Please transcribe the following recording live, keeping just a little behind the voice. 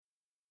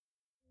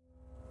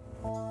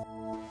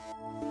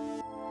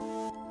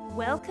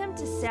Welcome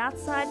to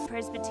Southside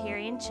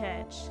Presbyterian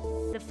Church.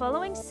 The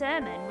following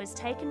sermon was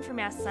taken from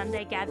our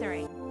Sunday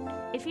gathering.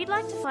 If you'd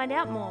like to find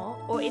out more,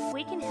 or if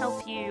we can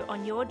help you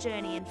on your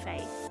journey in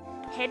faith,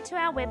 head to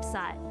our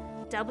website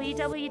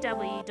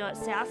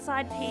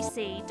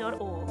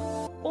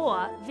www.southsidepc.org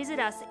or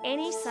visit us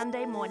any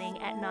Sunday morning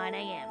at 9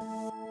 a.m.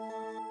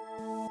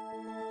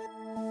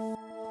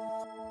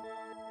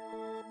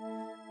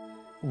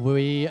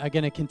 We are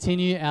going to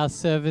continue our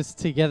service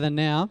together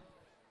now.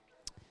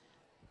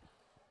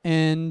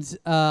 And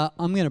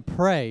I'm going to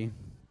pray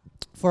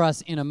for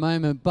us in a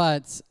moment,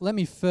 but let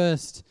me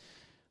first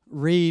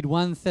read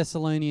 1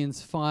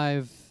 Thessalonians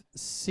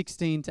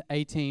 5:16 to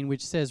 18,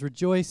 which says,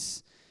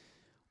 "Rejoice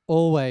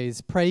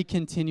always, pray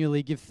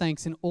continually, give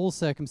thanks in all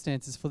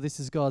circumstances, for this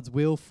is God's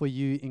will for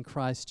you in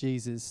Christ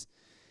Jesus."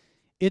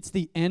 It's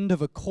the end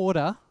of a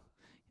quarter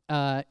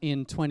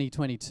in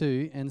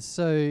 2022, and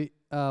so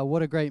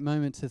what a great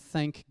moment to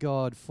thank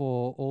God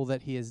for all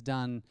that He has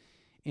done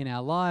in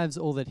our lives,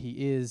 all that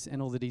He is, and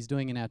all that He's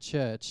doing in our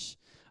church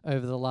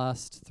over the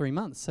last 3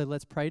 months. So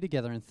let's pray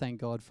together and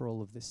thank God for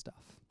all of this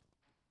stuff.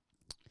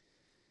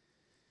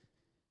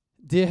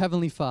 Dear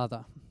Heavenly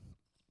Father,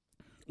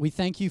 we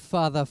thank you,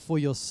 Father, for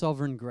your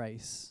sovereign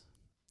grace.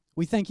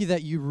 We thank you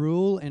that you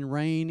rule and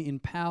reign in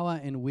power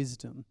and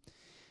wisdom.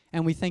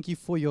 And we thank you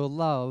for your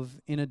love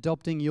in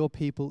adopting your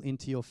people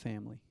into your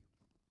family.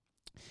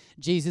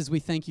 Jesus, we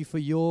thank you for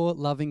your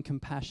loving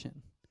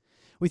compassion.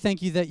 We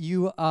thank you that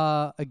you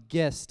are a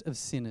guest of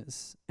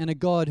sinners and a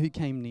God who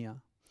came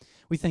near.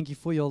 We thank you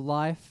for your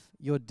life,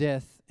 your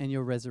death, and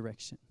your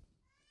resurrection.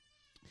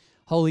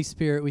 Holy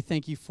Spirit, we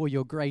thank you for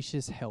your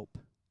gracious help.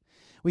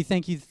 We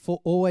thank you for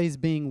always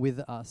being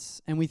with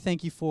us, and we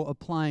thank you for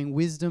applying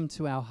wisdom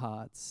to our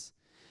hearts,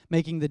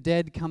 making the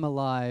dead come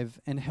alive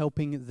and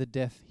helping the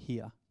deaf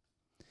hear.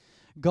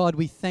 God,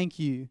 we thank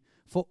you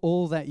for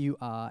all that you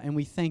are, and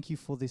we thank you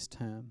for this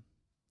term.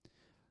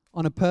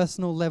 On a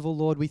personal level,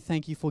 Lord, we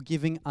thank you for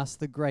giving us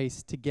the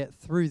grace to get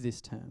through this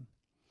term.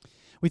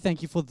 We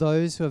thank you for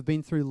those who have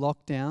been through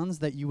lockdowns,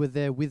 that you were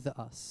there with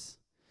us.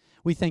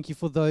 We thank you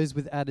for those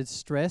with added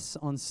stress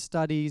on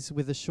studies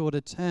with a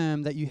shorter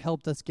term, that you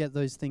helped us get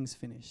those things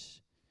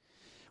finished.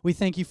 We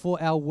thank you for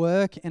our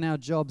work and our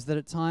jobs that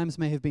at times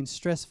may have been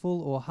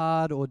stressful or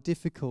hard or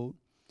difficult.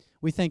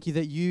 We thank you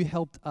that you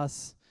helped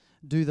us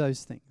do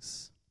those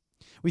things.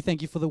 We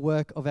thank you for the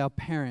work of our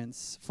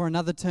parents, for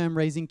another term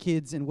raising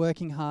kids and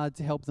working hard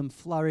to help them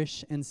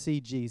flourish and see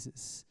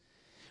Jesus.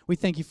 We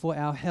thank you for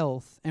our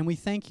health, and we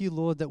thank you,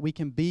 Lord, that we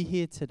can be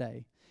here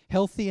today,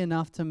 healthy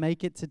enough to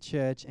make it to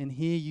church and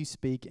hear you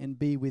speak and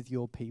be with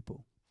your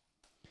people.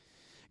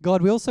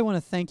 God, we also want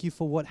to thank you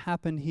for what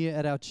happened here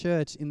at our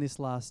church in this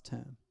last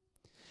term.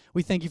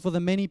 We thank you for the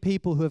many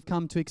people who have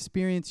come to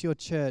experience your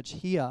church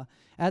here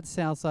at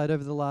Southside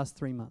over the last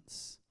 3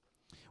 months.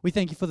 We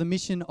thank you for the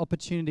mission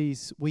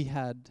opportunities we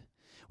had.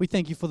 We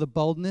thank you for the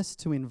boldness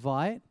to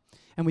invite,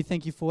 and we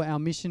thank you for our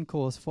mission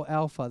course for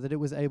Alpha that it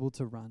was able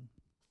to run.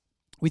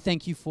 We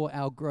thank you for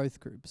our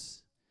growth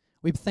groups.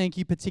 We thank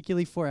you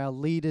particularly for our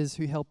leaders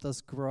who helped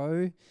us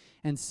grow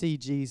and see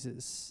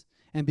Jesus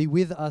and be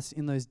with us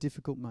in those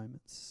difficult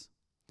moments.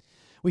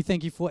 We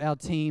thank you for our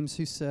teams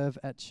who serve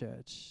at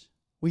church.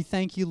 We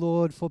thank you,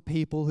 Lord, for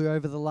people who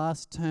over the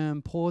last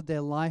term poured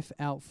their life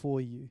out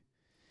for you.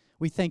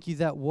 We thank you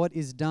that what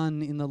is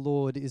done in the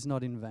Lord is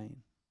not in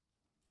vain.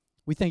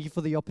 We thank you for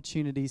the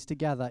opportunities to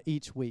gather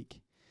each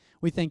week.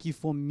 We thank you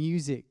for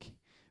music,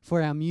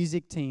 for our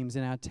music teams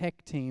and our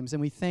tech teams,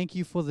 and we thank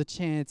you for the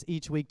chance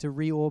each week to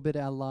reorbit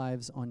our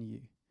lives on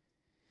you.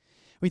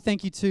 We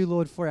thank you too,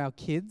 Lord, for our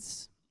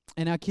kids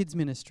and our kids'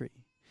 ministry.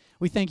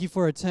 We thank you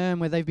for a term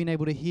where they've been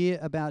able to hear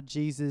about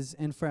Jesus,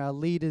 and for our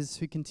leaders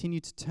who continue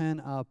to turn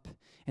up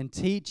and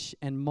teach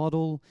and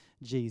model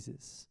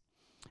Jesus.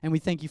 And we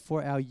thank you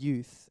for our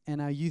youth and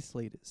our youth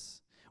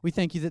leaders. We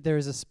thank you that there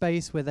is a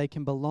space where they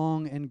can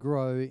belong and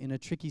grow in a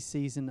tricky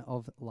season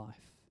of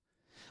life.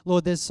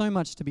 Lord, there's so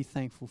much to be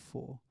thankful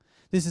for.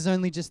 This is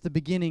only just the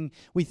beginning.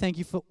 We thank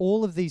you for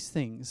all of these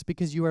things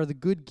because you are the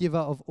good giver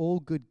of all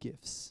good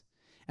gifts.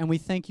 And we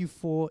thank you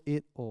for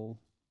it all.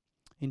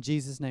 In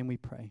Jesus' name we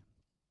pray.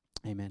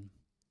 Amen.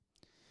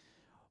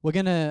 We're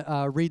going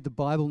to read the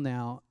Bible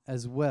now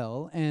as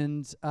well,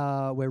 and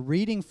we're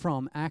reading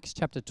from Acts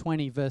chapter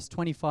 20, verse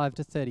 25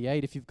 to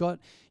 38. If you've got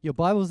your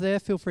Bibles there,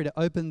 feel free to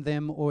open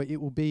them, or it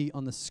will be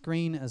on the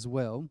screen as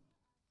well.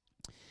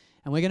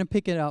 And we're going to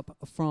pick it up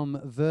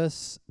from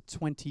verse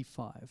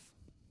 25.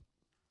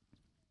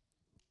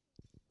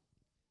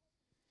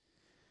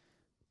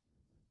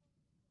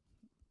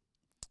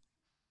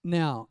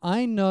 Now,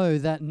 I know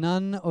that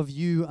none of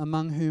you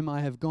among whom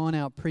I have gone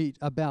out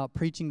about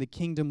preaching the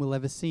kingdom will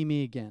ever see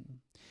me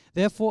again.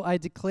 Therefore, I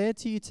declare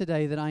to you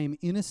today that I am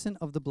innocent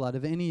of the blood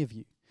of any of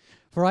you.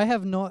 For I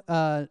have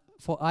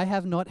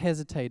not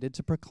hesitated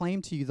to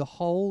proclaim to you the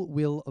whole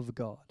will of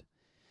God.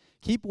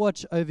 Keep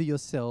watch over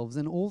yourselves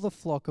and all the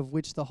flock of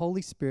which the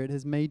Holy Spirit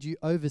has made you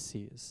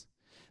overseers.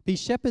 Be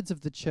shepherds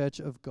of the church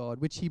of God,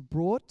 which he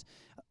bought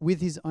with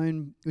his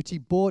own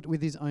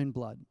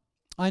blood.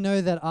 I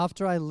know that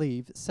after I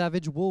leave,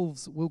 savage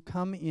wolves will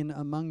come in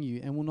among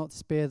you and will not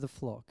spare the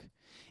flock.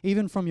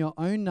 Even from your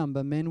own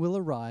number, men will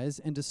arise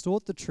and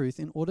distort the truth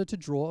in order to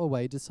draw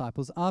away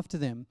disciples after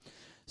them.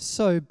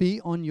 So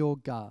be on your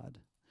guard.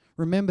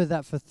 Remember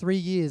that for 3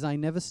 years I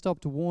never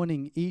stopped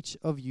warning each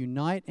of you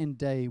night and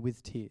day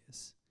with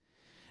tears.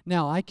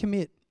 Now I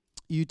commit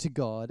you to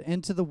God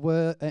and to the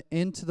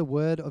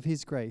word of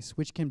his grace,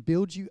 which can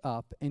build you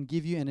up and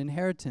give you an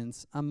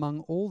inheritance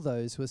among all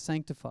those who are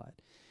sanctified.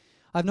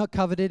 I've not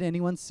coveted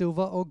anyone's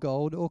silver or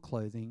gold or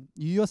clothing.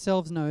 You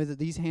yourselves know that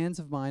these hands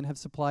of mine have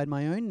supplied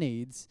my own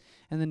needs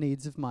and the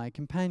needs of my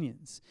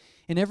companions.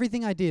 In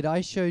everything I did,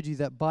 I showed you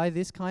that by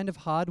this kind of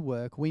hard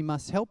work we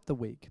must help the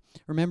weak,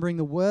 remembering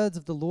the words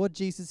of the Lord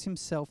Jesus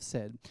himself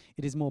said,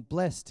 "It is more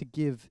blessed to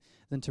give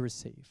than to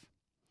receive."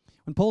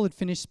 When Paul had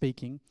finished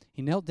speaking,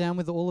 he knelt down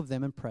with all of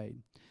them and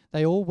prayed.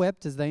 They all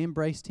wept as they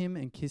embraced him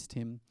and kissed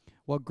him.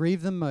 What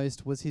grieved them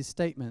most was his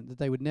statement that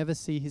they would never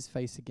see his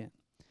face again.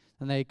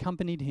 And they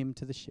accompanied him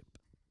to the ship.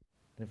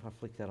 And if I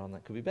flick that on,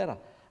 that could be better.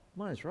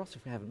 My name's Ross,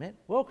 if we haven't met.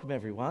 Welcome,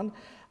 everyone.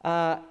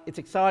 It's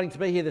exciting to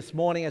be here this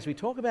morning as we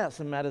talk about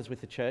some matters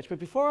with the church. But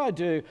before I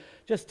do,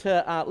 just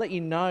to let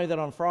you know that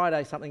on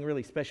Friday something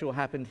really special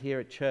happened here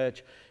at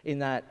church, in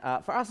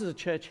that for us as a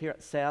church here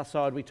at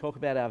Southside, we talk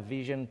about our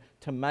vision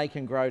to make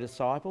and grow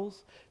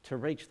disciples, to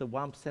reach the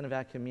 1% of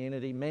our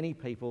community, many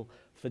people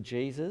for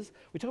Jesus.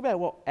 We talk about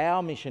what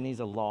our mission is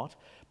a lot.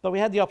 But we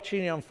had the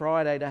opportunity on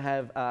Friday to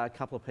have a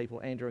couple of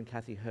people, Andrew and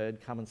Kathy Hurd,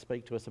 come and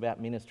speak to us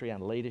about ministry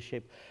and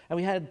leadership. And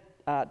we had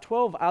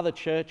 12 other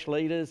church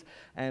leaders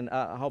and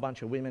a whole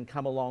bunch of women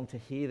come along to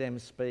hear them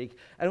speak.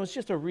 And it was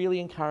just a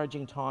really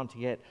encouraging time to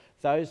get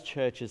those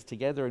churches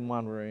together in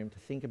one room to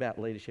think about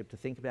leadership, to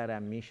think about our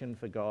mission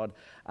for God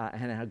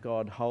and how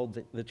God holds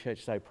the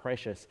church so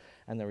precious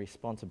and the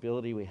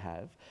responsibility we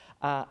have.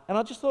 And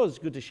I just thought it was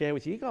good to share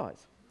with you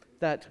guys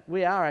that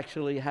we are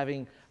actually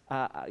having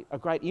a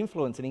great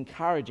influence in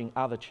encouraging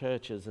other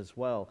churches as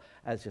well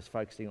as just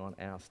focusing on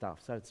our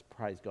stuff. So it's a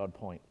praise God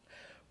point.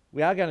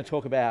 We are going to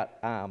talk about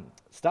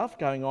stuff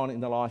going on in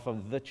the life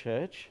of the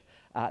church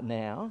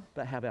now,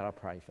 but how about I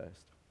pray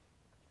first?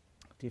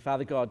 Dear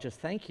Father God,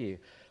 just thank you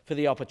for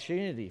the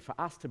opportunity for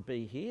us to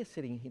be here,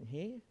 sitting in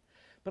here.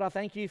 But I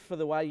thank you for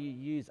the way you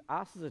use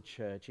us as a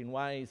church in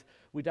ways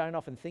we don't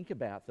often think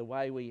about, the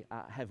way we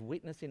have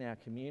witness in our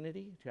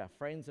community, to our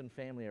friends and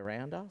family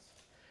around us.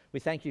 We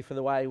thank you for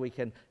the way we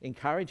can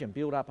encourage and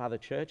build up other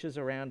churches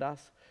around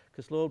us,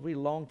 because, Lord, we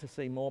long to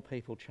see more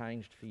people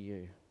changed for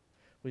you.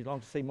 We long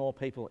to see more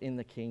people in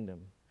the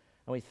kingdom,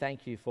 and we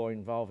thank you for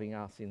involving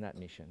us in that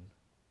mission.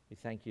 We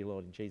thank you,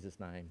 Lord, in Jesus'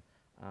 name.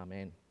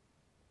 Amen.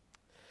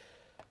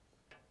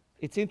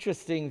 It's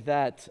interesting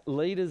that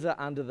leaders are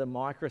under the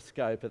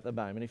microscope at the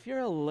moment. If you're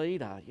a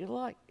leader,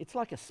 it's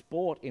like a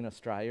sport in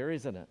Australia,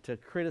 isn't it? To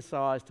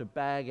criticise, to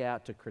bag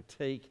out, to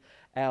critique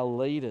our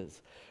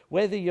leaders.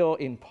 Whether you're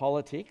in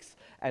politics,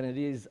 and it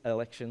is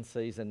election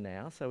season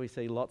now, so we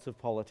see lots of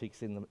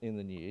politics in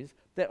the news,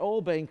 they're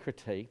all being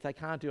critiqued. They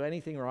can't do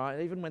anything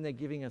right. Even when they're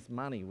giving us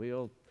money, we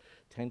all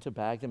tend to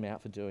bag them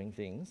out for doing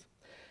things.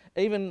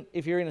 Even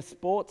if you're in a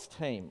sports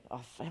team, I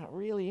found it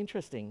really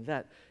interesting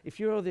that if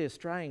you're the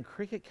Australian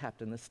cricket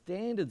captain, the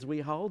standards we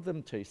hold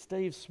them to,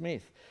 Steve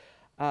Smith,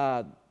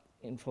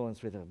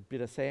 influenced with a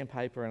bit of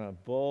sandpaper and a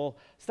ball,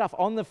 stuff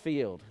on the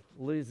field,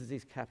 loses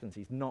his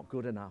captaincy. He's not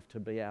good enough to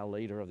be our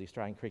leader of the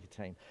Australian cricket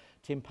team.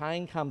 Tim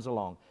Payne comes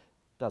along,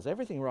 does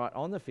everything right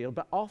on the field,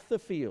 but off the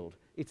field,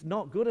 it's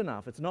not good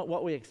enough. It's not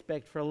what we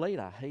expect for a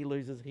leader. He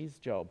loses his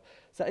job.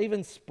 So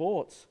even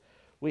sports,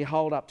 we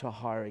hold up to a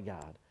high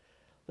regard.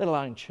 Let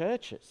alone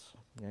churches.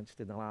 Just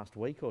in the last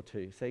week or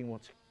two, seeing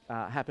what's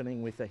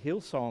happening with the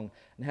Hillsong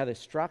and how their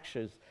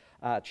structures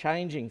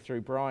changing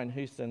through Brian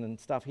Houston and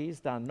stuff he's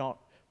done, not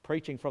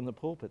preaching from the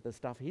pulpit, the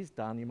stuff he's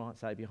done, you might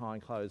say,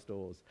 behind closed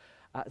doors.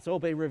 It's all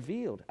been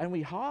revealed, and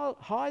we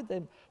hold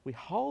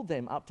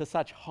them up to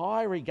such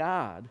high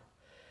regard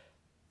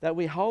that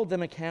we hold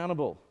them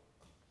accountable.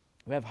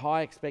 We have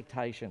high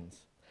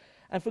expectations,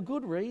 and for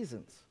good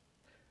reasons.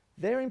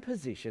 They're in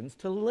positions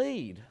to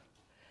lead.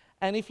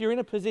 And if you're in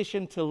a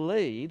position to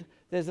lead,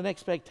 there's an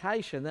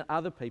expectation that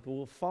other people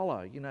will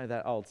follow. You know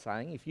that old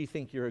saying, if you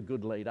think you're a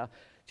good leader,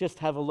 just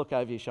have a look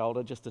over your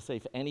shoulder just to see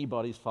if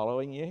anybody's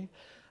following you.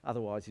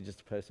 Otherwise, you're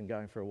just a person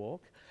going for a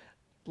walk.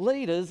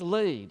 Leaders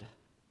lead,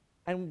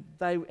 and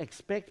they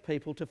expect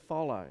people to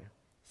follow.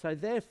 So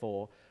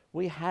therefore,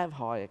 we have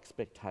high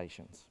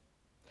expectations.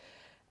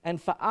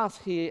 And for us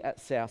here at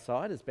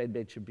Southside, as Ben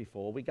mentioned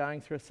before, we're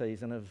going through a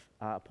season of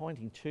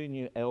appointing 2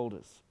 new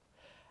elders.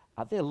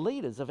 They're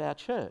leaders of our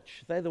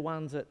church. They're the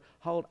ones that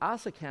hold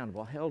us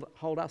accountable,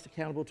 hold us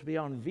accountable to be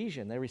on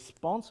vision. They're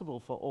responsible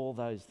for all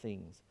those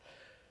things.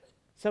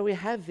 So we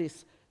have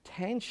this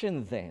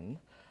tension then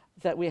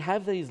that we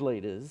have these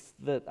leaders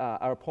that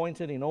are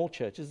appointed in all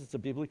churches. It's a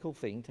biblical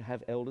thing to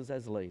have elders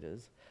as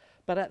leaders.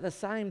 But at the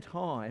same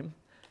time,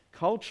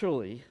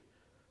 culturally,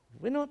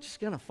 we're not just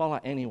going to follow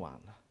anyone.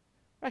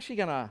 We're actually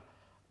going to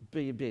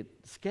be a bit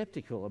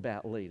sceptical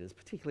about leaders,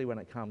 particularly when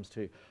it comes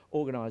to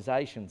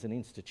organisations and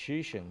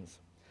institutions.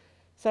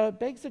 So it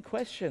begs the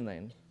question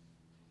then,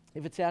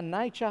 if it's our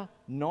nature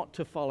not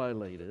to follow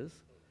leaders,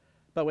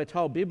 but we're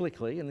told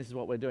biblically, and this is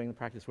what we're doing in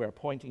practice, we're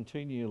appointing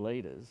 2 new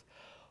leaders,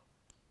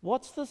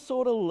 what's the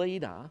sort of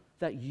leader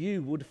that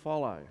you would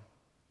follow?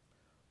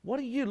 What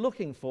are you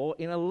looking for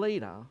in a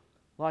leader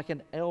like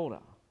an elder,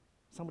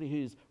 somebody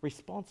who's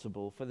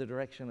responsible for the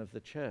direction of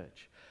the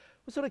church?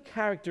 What sort of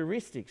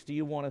characteristics do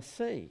you want to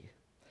see?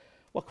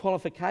 What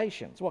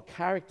qualifications, what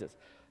characters,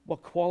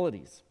 what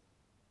qualities?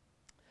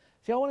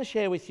 See, I want to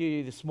share with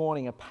you this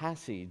morning a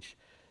passage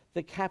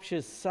that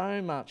captures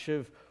so much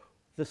of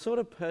the sort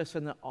of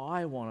person that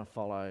I want to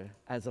follow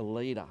as a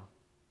leader.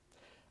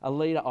 A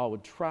leader I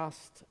would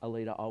trust, a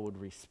leader I would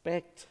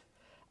respect,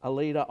 a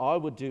leader I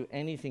would do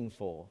anything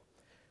for.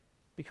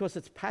 Because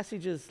it's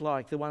passages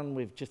like the one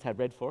we've just had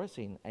read for us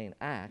in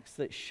Acts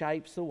that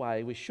shapes the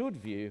way we should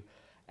view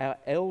our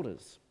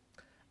elders.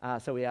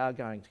 So we are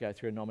going to go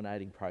through a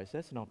nominating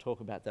process, and I'll talk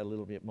about that a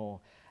little bit more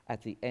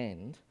at the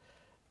end.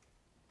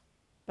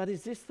 But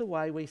is this the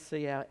way we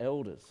see our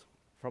elders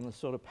from the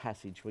sort of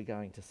passage we're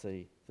going to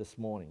see this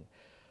morning?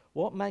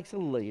 What makes a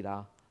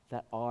leader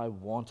that I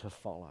want to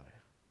follow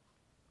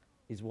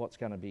is what's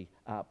going to be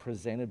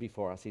presented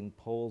before us in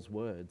Paul's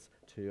words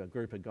to a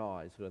group of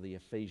guys who are the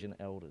Ephesian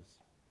elders.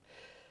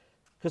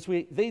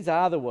 Because these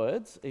are the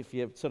words, if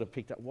you've sort of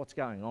picked up what's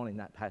going on in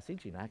that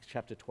passage in Acts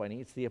chapter 20,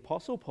 it's the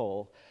Apostle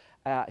Paul.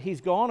 He's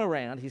gone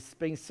around, he's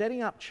been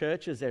setting up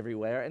churches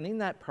everywhere, and in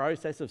that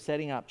process of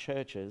setting up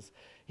churches,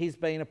 he's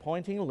been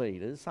appointing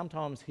leaders.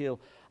 Sometimes he'll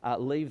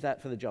leave that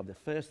for the job. The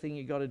first thing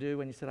you've got to do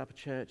when you set up a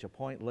church,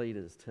 appoint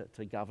leaders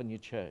to govern your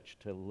church,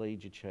 to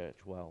lead your church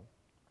well.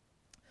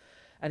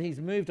 And he's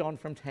moved on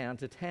from town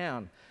to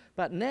town.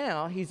 But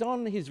now he's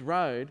on his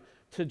road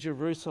to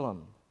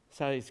Jerusalem.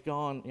 So he's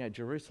gone,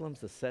 Jerusalem's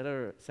the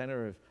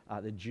center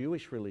of the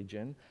Jewish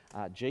religion.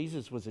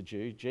 Jesus was a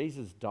Jew.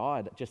 Jesus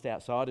died just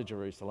outside of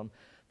Jerusalem.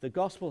 The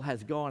gospel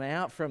has gone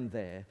out from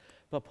there,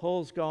 but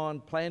Paul's gone,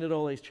 planted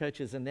all these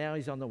churches, and now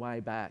he's on the way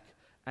back.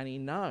 And he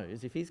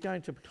knows if he's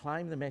going to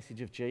proclaim the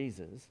message of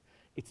Jesus,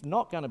 it's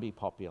not going to be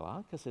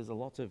popular because there's a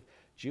lot of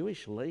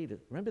Jewish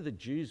leaders. Remember, the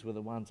Jews were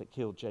the ones that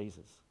killed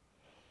Jesus.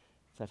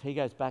 So if he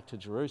goes back to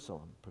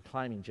Jerusalem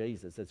proclaiming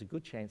Jesus, there's a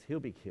good chance he'll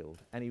be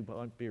killed and he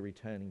won't be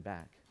returning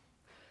back.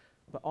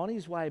 But on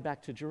his way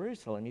back to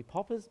Jerusalem, he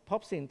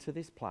pops into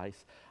this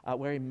place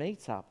where he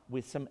meets up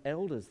with some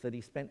elders that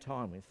he spent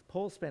time with.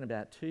 Paul spent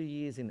about 2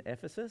 years in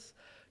Ephesus,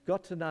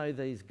 got to know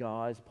these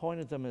guys,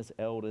 appointed them as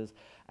elders,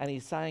 and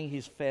he's saying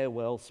his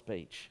farewell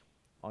speech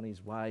on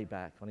his way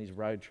back, on his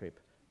road trip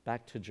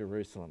back to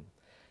Jerusalem.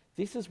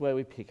 This is where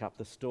we pick up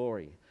the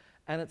story.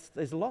 And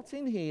there's lots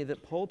in here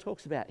that Paul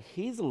talks about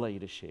his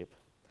leadership,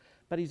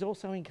 but he's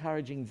also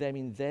encouraging them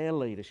in their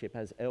leadership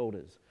as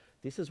elders.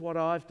 This is what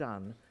I've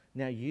done.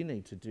 Now you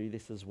need to do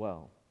this as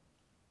well.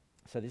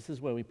 So this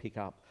is where we pick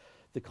up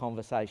the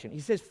conversation.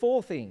 He says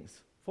 4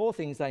 things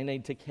they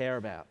need to care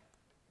about.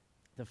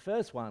 The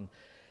first one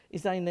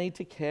is they need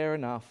to care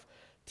enough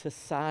to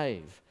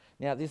save.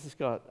 Now this has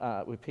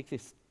got, we pick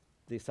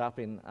this up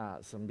in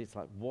some bits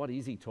like, what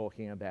is he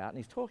talking about? And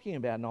he's talking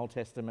about an Old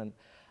Testament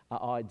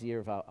idea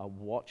of a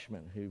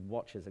watchman who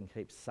watches and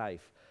keeps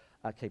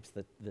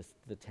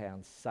the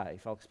town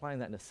safe. I'll explain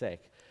that in a sec.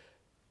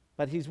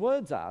 But his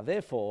words are,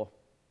 therefore,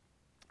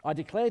 I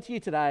declare to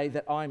you today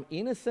that I'm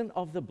innocent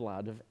of the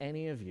blood of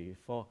any of you,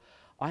 for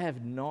I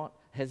have not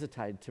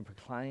hesitated to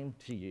proclaim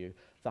to you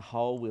the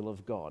whole will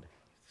of God.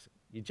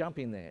 You jump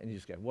in there and you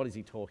just go, what is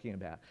he talking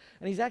about?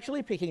 And he's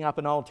actually picking up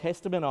an Old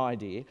Testament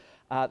idea.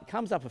 It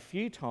comes up a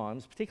few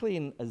times, particularly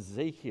in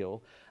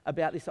Ezekiel,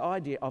 about this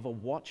idea of a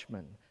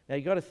watchman. Now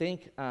you've got to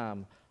think,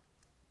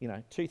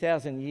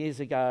 2,000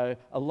 years ago,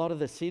 a lot of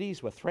the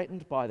cities were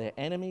threatened by their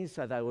enemies,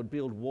 so they would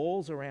build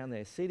walls around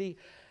their city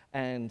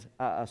and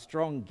a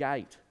strong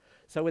gate.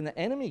 So when the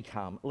enemy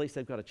come, at least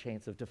they've got a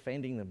chance of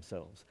defending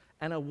themselves.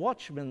 And a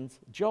watchman's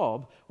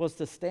job was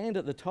to stand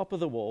at the top of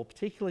the wall,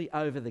 particularly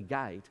over the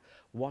gate,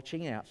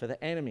 watching out for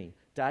the enemy,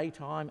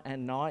 daytime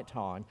and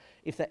nighttime.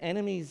 If the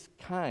enemies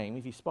came,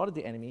 if he spotted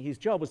the enemy, his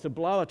job was to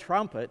blow a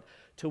trumpet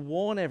to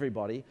warn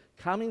everybody,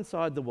 come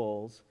inside the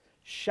walls,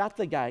 shut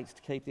the gates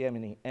to keep the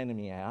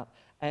enemy out,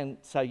 and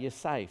so you're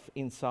safe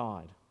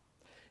inside.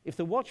 If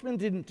the watchman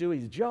didn't do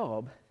his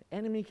job,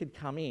 enemy could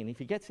come in. If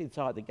he gets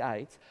inside the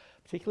gates,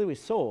 particularly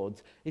with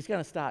swords, he's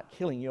going to start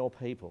killing your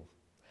people.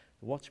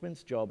 The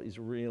watchman's job is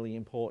really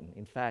important.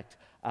 In fact,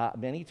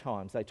 many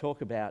times they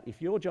talk about if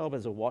your job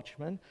as a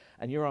watchman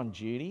and you're on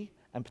duty,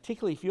 and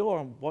particularly if you're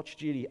on watch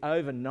duty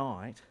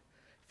overnight,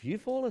 if you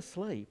fall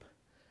asleep,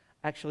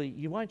 actually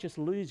you won't just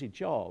lose your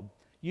job,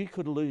 you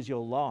could lose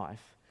your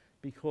life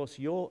because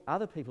your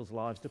other people's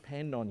lives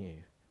depend on you.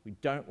 We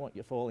don't want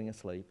you falling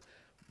asleep.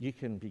 You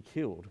can be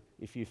killed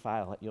if you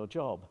fail at your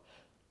job.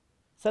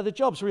 So the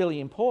job's really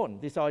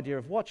important, this idea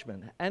of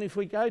watchman. And if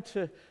we go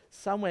to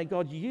somewhere,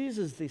 God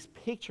uses this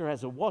picture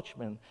as a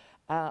watchman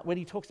when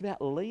he talks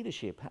about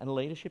leadership and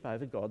leadership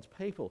over God's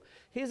people.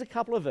 Here's a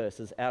couple of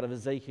verses out of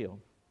Ezekiel.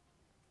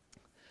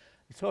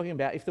 He's talking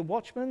about if the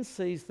watchman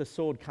sees the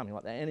sword coming,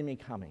 like the enemy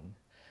coming,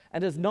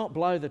 and does not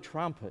blow the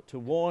trumpet to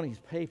warn his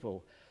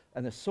people,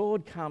 and the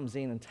sword comes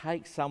in and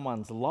takes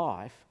someone's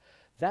life,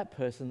 that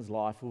person's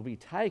life will be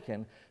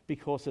taken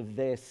because of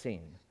their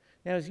sin.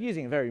 Now, I was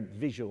using a very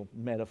visual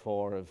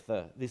metaphor of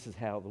this is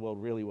how the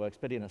world really works,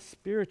 but in a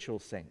spiritual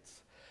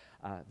sense,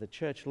 the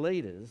church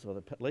leaders or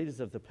the leaders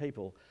of the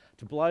people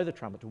to blow the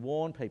trumpet, to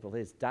warn people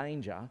there's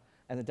danger,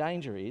 and the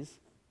danger is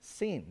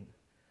sin.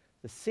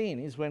 The sin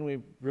is when we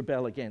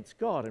rebel against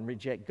God and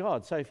reject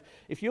God. So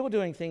if you're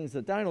doing things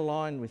that don't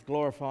align with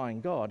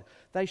glorifying God,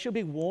 they should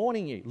be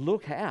warning you,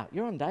 look out,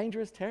 you're on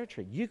dangerous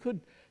territory. You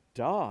could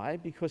die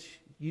because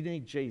you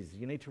need Jesus.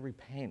 You need to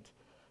repent.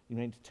 You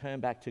need to turn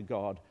back to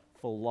God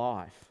for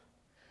life.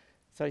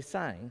 So he's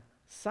saying,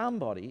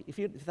 somebody,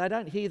 if they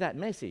don't hear that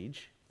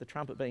message, the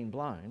trumpet being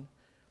blown,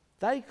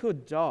 they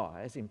could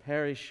die, as in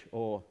perish,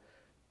 or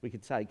we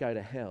could say go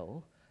to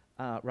hell,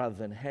 rather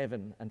than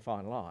heaven and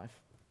find life,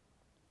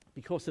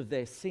 because of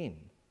their sin.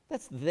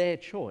 That's their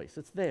choice.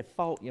 It's their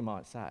fault, you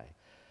might say.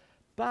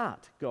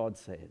 But, God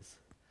says,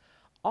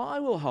 I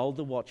will hold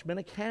the watchmen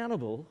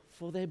accountable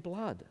for their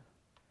blood.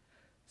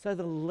 So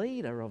the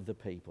leader of the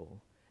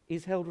people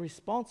is held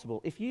responsible.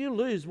 If you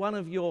lose one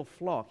of your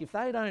flock, if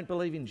they don't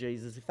believe in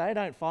Jesus, if they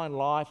don't find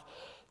life,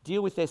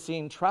 deal with their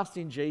sin, trust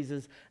in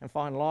Jesus, and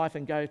find life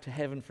and go to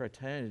heaven for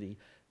eternity,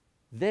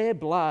 their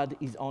blood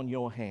is on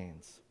your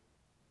hands,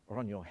 or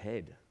on your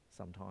head,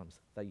 sometimes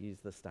they use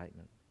the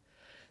statement.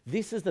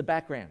 This is the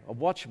background. A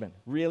watchman,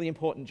 really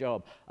important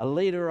job. A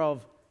leader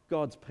of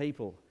God's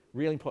people,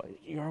 really important.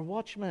 You're a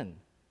watchman.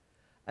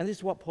 And this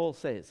is what Paul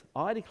says.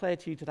 I declare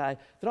to you today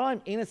that I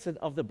am innocent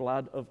of the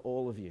blood of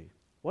all of you.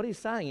 What he's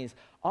saying is,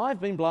 I've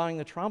been blowing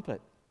the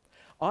trumpet.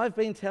 I've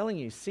been telling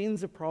you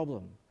sin's a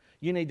problem.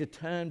 You need to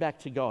turn back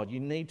to God. You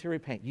need to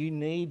repent. You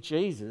need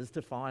Jesus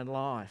to find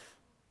life.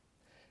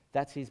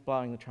 That's his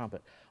blowing the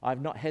trumpet.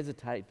 I've not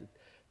hesitated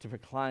to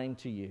proclaim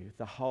to you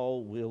the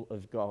whole will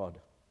of God.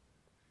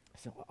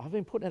 So I've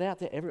been putting it out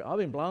there. I've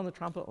been blowing the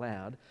trumpet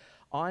loud.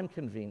 I'm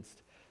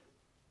convinced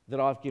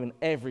that I've given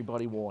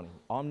everybody warning.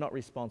 I'm not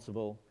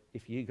responsible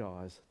if you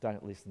guys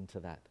don't listen to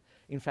that.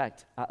 In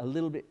fact, a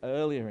little bit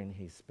earlier in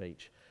his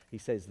speech, he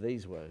says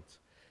these words.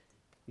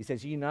 He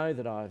says, you know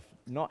that I've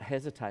not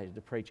hesitated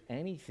to preach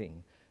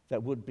anything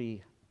that would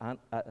be...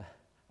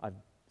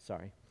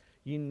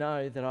 You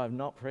know that I've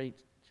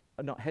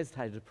not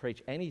hesitated to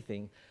preach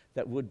anything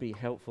that would be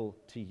helpful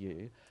to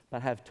you,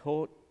 but have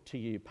taught to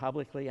you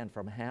publicly and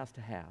from house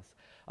to house.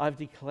 I've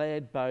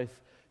declared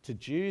both to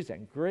Jews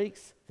and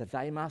Greeks that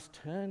they must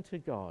turn to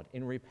God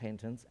in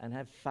repentance and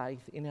have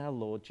faith in our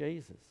Lord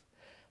Jesus.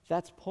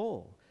 That's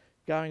Paul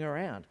going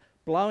around,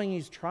 blowing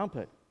his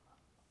trumpet,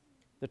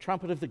 the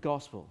trumpet of the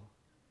gospel.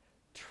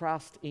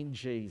 Trust in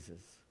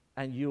Jesus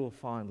and you will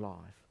find life.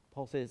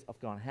 Paul says, I've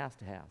gone house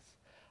to house.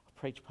 I've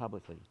preached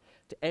publicly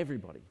to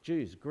everybody,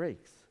 Jews,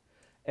 Greeks.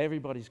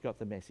 Everybody's got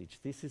the message.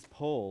 This is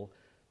Paul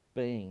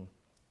being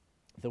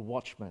the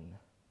watchman.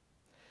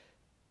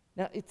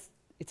 Now,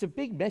 it's a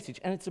big message,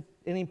 and it's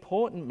an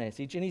important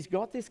message, and he's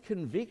got this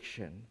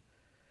conviction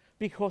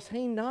because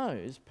he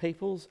knows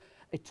people's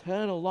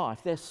eternal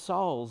life, their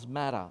souls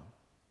matter.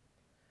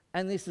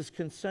 And this is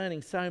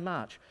concerning so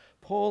much.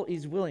 Paul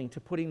is willing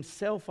to put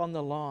himself on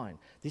the line.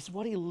 This is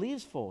what he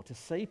lives for, to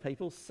see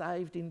people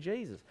saved in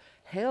Jesus.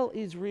 Hell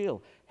is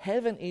real.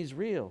 Heaven is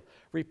real.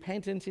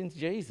 Repentance in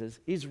Jesus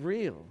is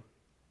real.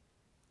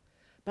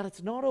 But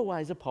it's not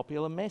always a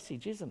popular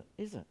message, isn't it?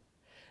 Is it?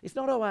 It's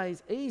not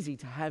always easy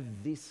to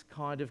have this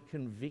kind of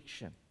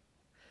conviction.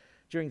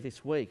 During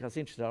this week, I was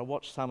interested. I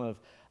watched some of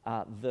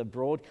the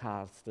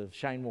broadcast of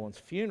Shane Warne's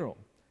funeral,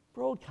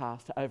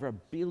 broadcast to over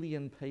 1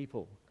 billion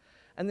people.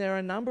 And there are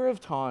a number of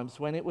times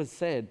when it was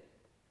said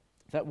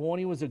that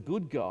Warnie was a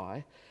good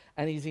guy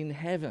and he's in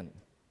heaven.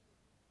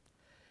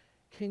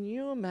 Can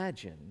you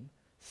imagine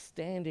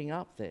standing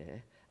up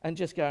there and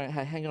just going,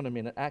 hey, hang on a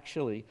minute,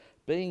 actually,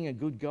 being a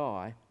good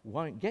guy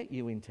won't get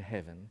you into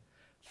heaven.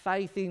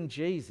 Faith in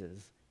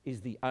Jesus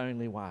is the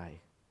only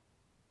way.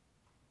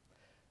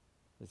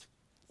 There's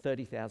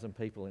 30,000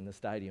 people in the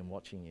stadium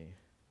watching you.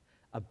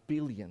 1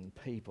 billion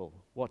people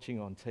watching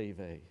on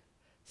TV.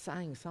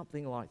 Saying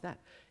something like that.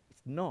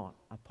 It's not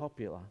a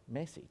popular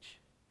message.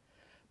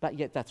 But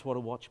yet that's what a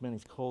watchman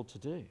is called to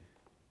do.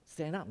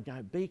 Stand up and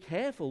go, be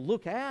careful,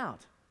 look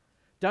out.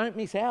 Don't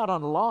miss out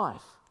on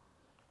life.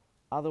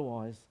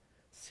 Otherwise,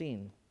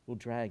 sin will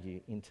drag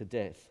you into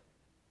death.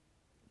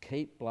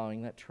 Keep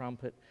blowing that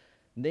trumpet.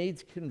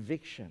 Needs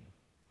conviction.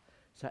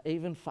 So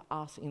even for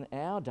us in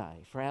our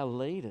day, for our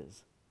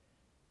leaders,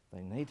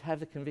 they need to have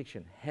the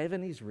conviction.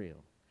 Heaven is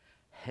real.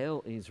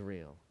 Hell is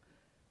real.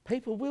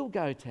 People will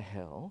go to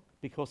hell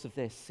because of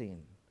their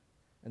sin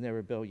and their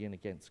rebellion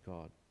against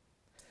God.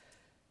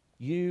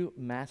 You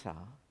matter.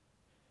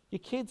 Your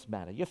kids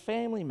matter. Your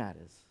family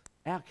matters.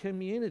 Our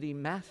community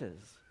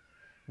matters.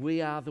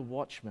 We are the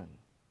watchmen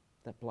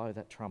that blow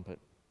that trumpet.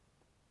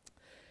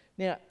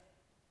 Now,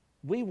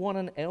 we want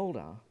an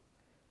elder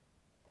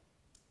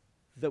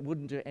that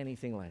wouldn't do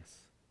anything less,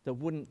 that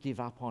wouldn't give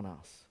up on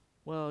us.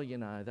 Well, you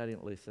know, they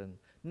didn't listen.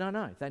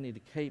 No, they need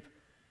to keep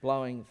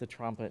blowing the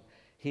trumpet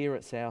here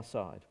at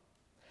Southside.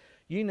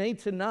 You need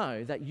to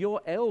know that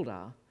your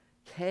elder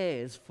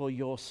cares for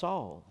your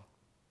soul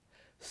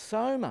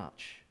so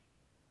much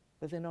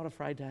that they're not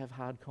afraid to have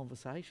hard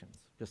conversations,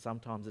 because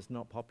sometimes it's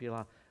not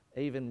popular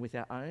even with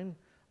our own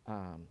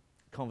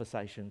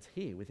conversations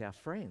here with our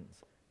friends,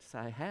 to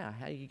say, how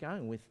are you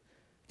going with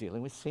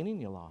dealing with sin in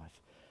your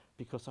life?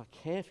 Because I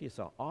care for your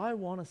soul. I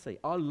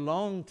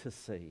long to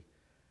see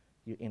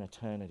you in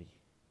eternity,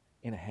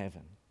 in a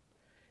heaven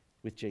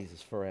with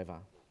Jesus forever.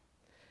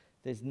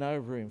 There's no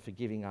room for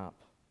giving up.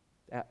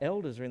 Our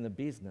elders are in the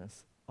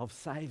business of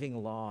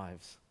saving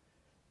lives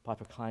by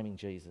proclaiming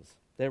Jesus.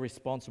 They're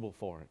responsible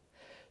for it.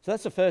 So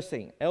that's the first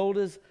thing.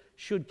 Elders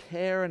should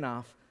care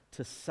enough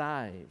to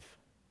save,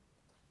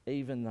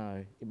 even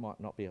though it might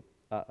not be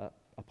a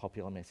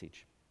popular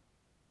message.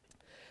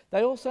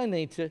 They also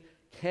need to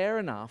care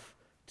enough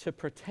to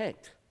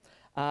protect.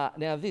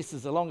 Now, this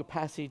is a longer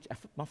passage.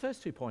 My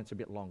first 2 points are a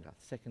bit longer.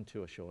 The second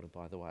 2 are shorter,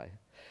 by the way.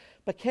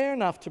 But care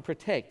enough to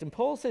protect. And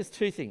Paul says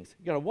 2 things.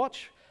 You've got to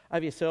watch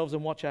over yourselves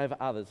and watch over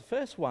others. The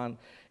first one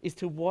is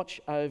to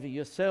watch over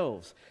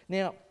yourselves.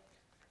 Now,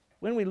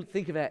 when we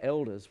think of our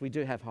elders, we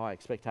do have high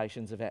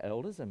expectations of our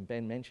elders, and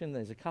Ben mentioned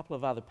there's a couple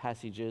of other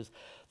passages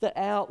that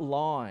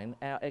outline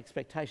our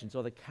expectations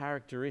or the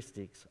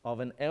characteristics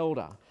of an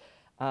elder.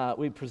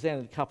 We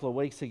presented a couple of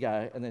weeks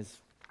ago, and there's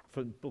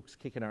books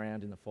kicking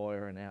around in the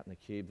foyer and out in the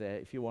cube there.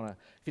 If you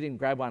didn't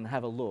grab one,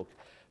 have a look.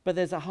 But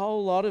there's a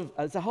whole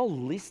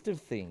list of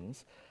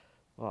things.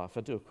 Well, if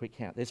I do a quick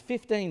count, there's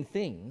 15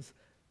 things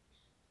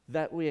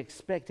that we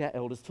expect our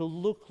elders to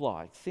look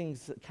like.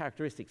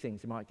 Characteristic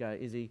things. You might go,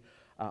 is he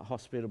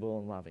hospitable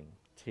and loving?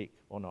 Tick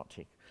or not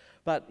tick.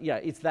 But yeah,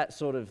 it's that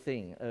sort of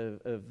thing.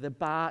 The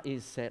bar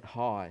is set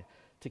high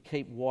to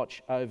keep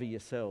watch over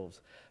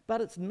yourselves.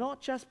 But it's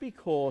not just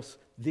because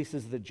this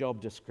is the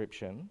job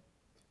description.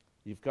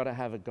 You've got to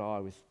have a guy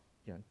with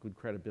good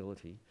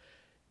credibility.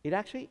 It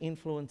actually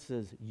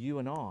influences you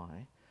and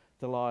I,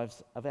 the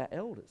lives of our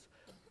elders.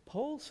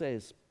 Paul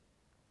says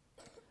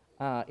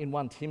in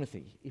 1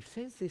 Timothy, he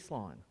says this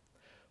line,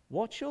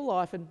 watch your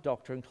life and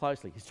doctrine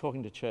closely. He's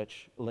talking to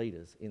church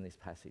leaders in this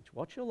passage.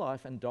 Watch your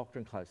life and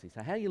doctrine closely.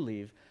 So how you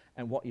live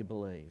and what you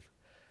believe.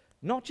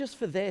 Not just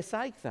for their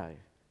sake though.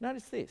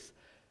 Notice this.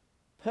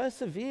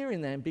 Persevere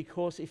in them,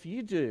 because if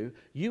you do,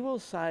 you will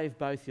save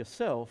both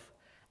yourself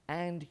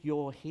and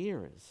your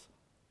hearers.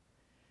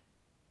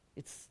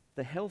 It's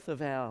the health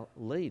of our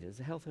leaders,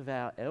 the health of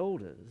our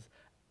elders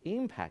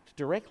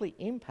directly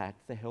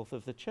impact the health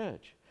of the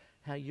church,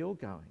 how you're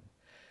going.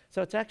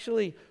 So it's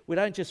actually, we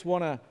don't just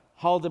want to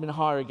hold them in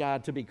high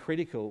regard to be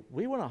critical.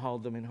 We want to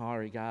hold them in high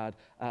regard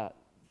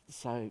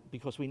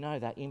because we know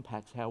that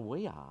impacts how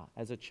we are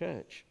as a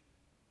church.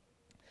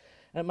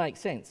 And it makes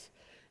sense.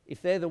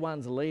 If they're the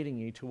ones leading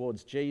you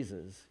towards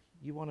Jesus,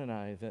 you want to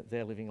know that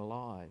they're living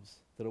lives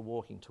that are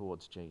walking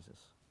towards Jesus.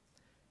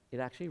 It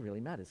actually really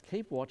matters.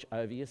 Keep watch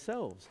over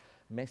yourselves.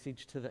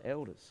 Message to the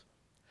elders.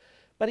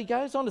 But he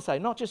goes on to say,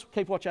 not just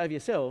keep watch over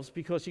yourselves,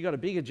 because you've got a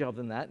bigger job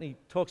than that. And he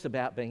talks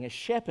about being a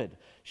shepherd,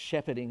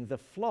 shepherding the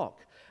flock.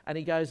 And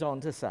he goes on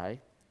to say,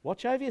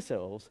 watch over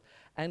yourselves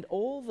and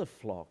all the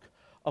flock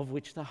of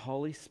which the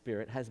Holy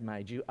Spirit has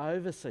made you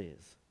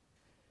overseers.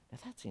 Now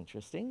that's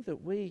interesting,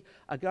 that we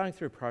are going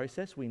through a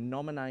process. We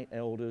nominate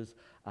elders.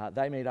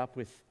 They meet up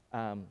with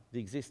the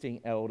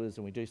existing elders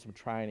and we do some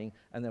training,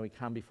 and then we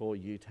come before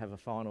you to have a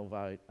final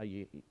vote.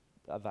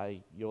 Are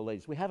they your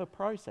leaders? We have a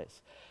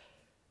process.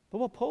 But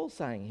what Paul's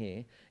saying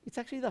here, it's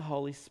actually the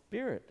Holy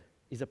Spirit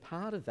is a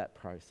part of that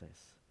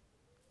process,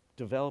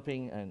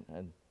 developing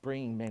and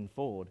bringing men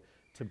forward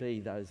to be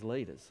those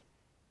leaders.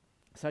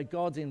 So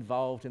God's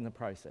involved in the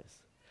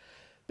process.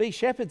 Be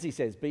shepherds, he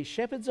says, be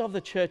shepherds of the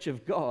church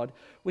of God,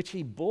 which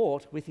he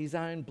bought with his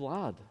own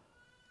blood.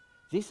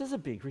 This is a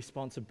big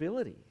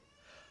responsibility.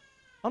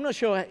 I'm not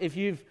sure if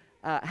you've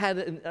had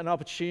an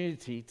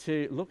opportunity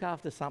to look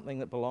after something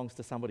that belongs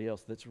to somebody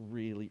else that's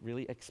really,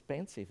 really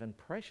expensive and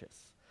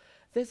precious.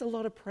 There's a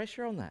lot of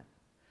pressure on that.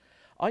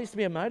 I used to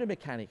be a motor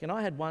mechanic, and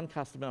I had one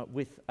customer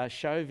with a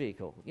show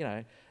vehicle,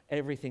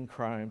 everything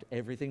chromed,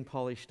 everything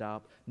polished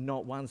up,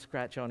 not one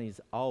scratch on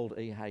his old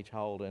E.H.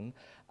 Holden,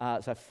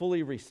 so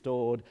fully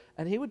restored,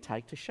 and he would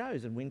take to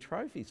shows and win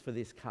trophies for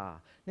this car.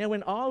 Now,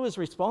 when I was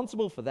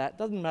responsible for that,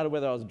 doesn't matter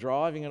whether I was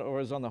driving it or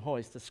I was on the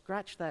hoist, to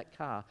scratch that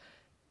car,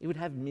 it would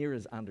have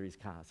mirrors under his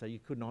car, so you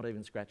could not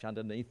even scratch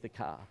underneath the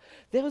car.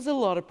 There was a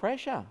lot of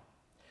pressure.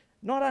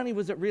 Not only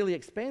was it really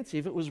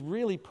expensive, it was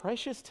really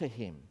precious to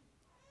him.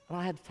 And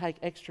I had to take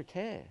extra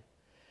care.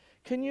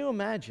 Can you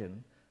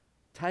imagine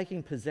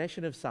taking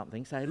possession of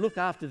something, say, look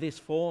after this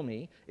for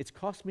me, it's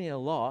cost me a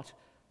lot,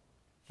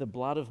 the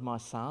blood of my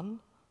son?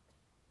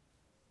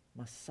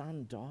 My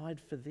son died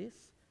for this?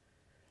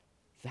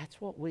 That's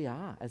what we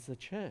are as the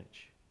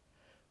church.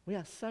 We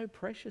are so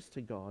precious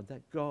to God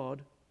that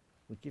God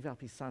would give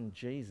up his son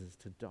Jesus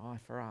to die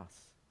for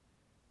us.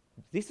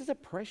 This is a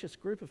precious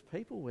group of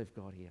people we've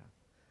got here.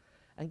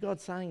 And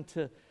God's saying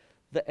to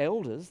the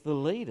elders, the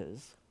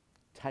leaders,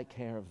 take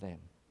care of them.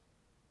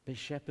 Be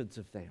shepherds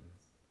of them.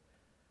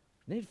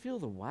 We need to feel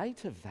the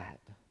weight of that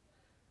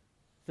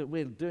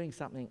we're doing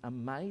something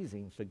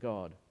amazing for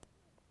God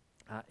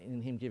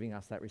in him giving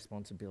us that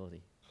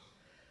responsibility.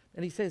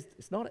 And he says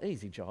it's not an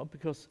easy job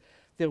because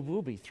there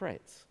will be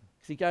threats.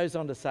 Because he goes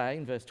on to say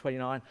in verse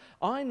 29,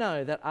 I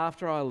know that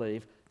after I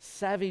leave,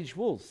 savage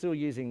wolves, still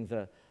using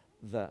the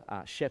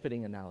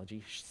shepherding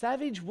analogy,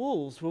 savage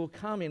wolves will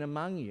come in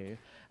among you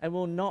and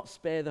will not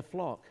spare the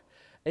flock.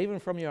 Even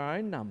from your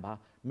own number,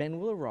 men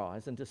will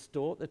arise and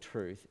distort the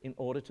truth in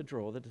order to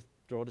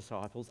draw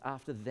disciples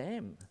after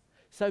them.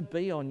 So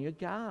be on your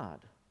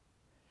guard.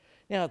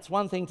 Now, it's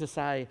one thing to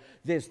say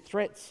there's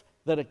threats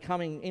that are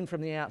coming in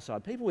from the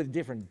outside, people with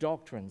different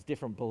doctrines,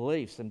 different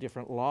beliefs and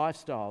different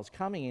lifestyles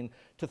coming in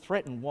to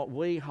threaten what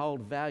we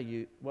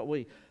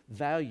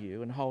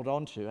value and hold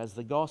on to as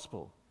the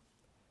gospel.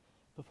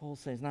 But Paul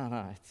says,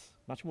 no, it's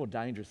much more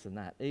dangerous than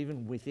that.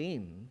 Even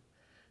within,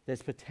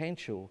 there's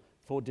potential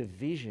for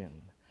division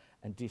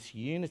and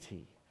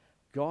disunity,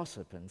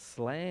 gossip and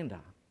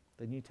slander.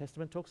 The New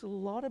Testament talks a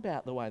lot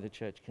about the way the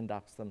church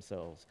conducts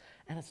themselves,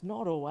 and it's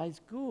not always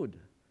good.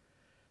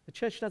 The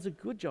church does a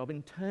good job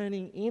in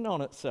turning in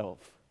on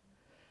itself.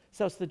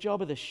 So it's the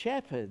job of the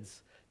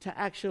shepherds to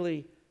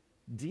actually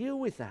deal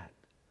with that,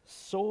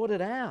 sort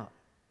it out.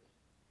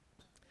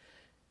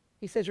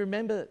 He says,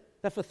 remember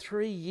that for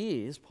 3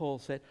 years, Paul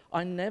said,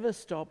 I never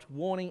stopped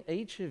warning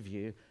each of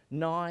you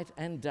night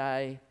and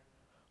day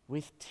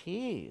with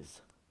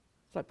tears.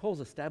 It's like Paul's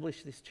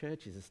established this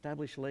church, he's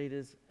established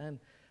leaders, and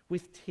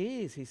with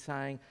tears he's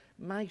saying,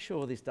 make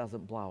sure this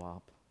doesn't blow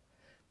up.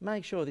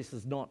 Make sure this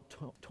is not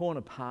torn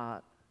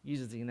apart.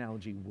 Uses the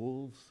analogy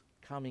wolves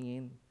coming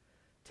in,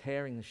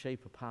 tearing the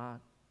sheep apart.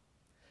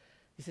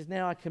 He says,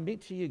 now I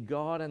commit to you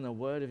God and the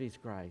word of his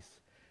grace,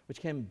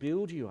 which can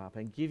build you up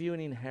and give you an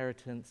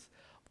inheritance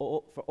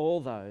for all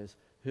those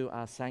who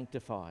are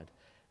sanctified.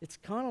 It's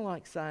kind of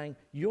like saying,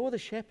 you're the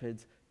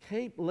shepherds,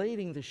 keep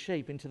leading the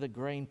sheep into the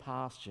green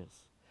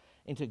pastures,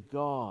 into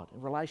God, a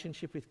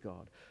relationship with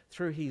God,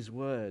 through his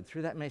word,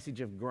 through that message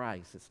of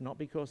grace. It's not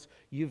because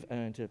you've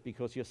earned it,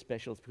 because you're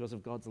special, it's because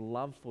of God's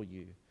love for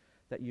you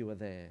that you are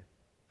there.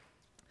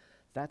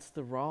 That's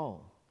the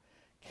role.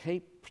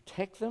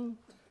 Protect them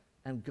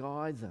and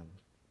guide them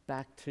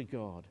back to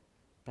God,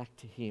 back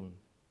to him.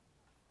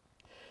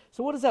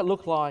 So what does that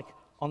look like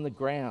on the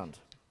ground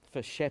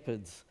for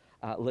shepherds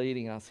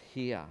leading us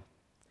here?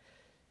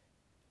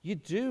 You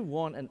do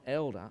want an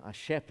elder, a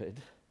shepherd,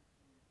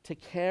 to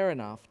care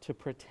enough to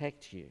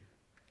protect you.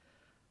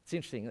 It's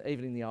interesting,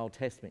 even in the Old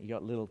Testament, you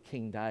got little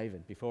King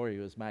David, before he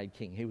was made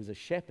king. He was a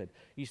shepherd.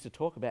 He used to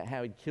talk about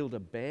how he'd killed a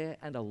bear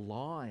and a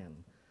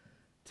lion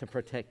to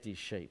protect his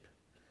sheep.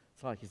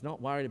 It's like he's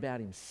not worried about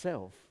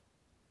himself.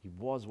 He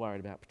was worried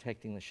about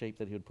protecting the sheep,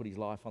 that he would put his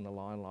life on the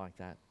line like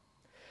that.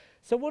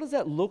 So what does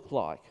that look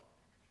like?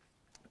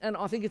 And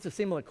I think it's a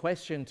similar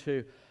question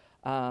to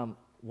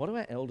what do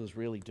our elders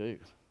really do?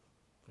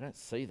 We don't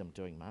see them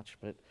doing much,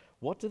 but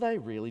what do they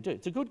really do?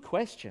 It's a good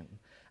question.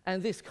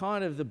 And this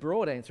kind of, the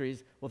broad answer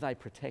is, well, they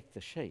protect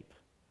the sheep.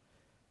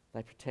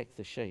 They protect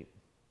the sheep.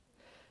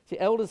 See,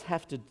 elders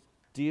have to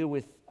deal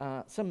with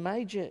some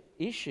major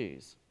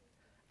issues.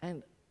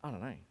 And I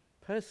don't know,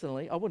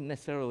 personally, I wouldn't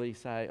necessarily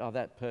say, oh,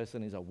 that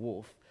person is a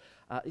wolf.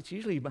 It's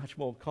usually much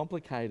more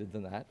complicated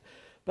than that.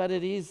 But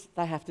it is,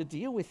 they have to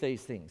deal with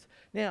these things.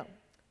 Now,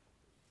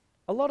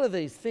 a lot of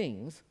these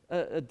things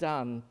are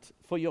done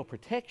for your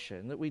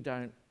protection, that we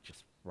don't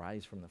just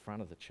raise from the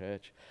front of the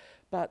church.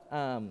 But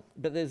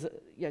there's,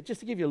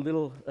 just to give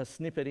you a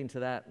snippet into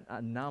that,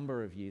 a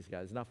number of years ago,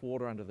 there's enough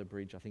water under the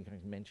bridge, I think I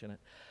can mention it,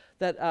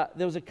 that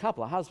there was a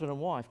couple, a husband and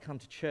wife, come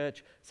to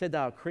church, said they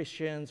were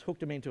Christians, hooked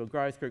them into a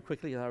growth group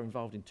quickly. They were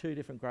involved in 2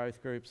 different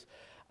growth groups.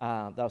 They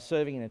were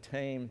serving in a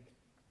team,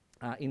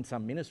 in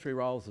some ministry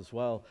roles as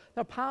well. They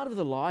were part of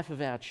the life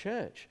of our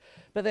church.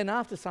 But then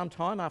after some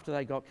time, after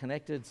they got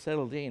connected,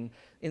 settled in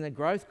the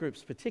growth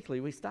groups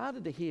particularly, we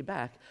started to hear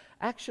back,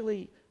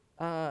 actually,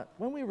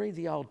 when we read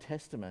the Old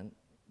Testament,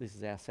 this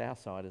is our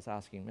Southsiders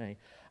asking me,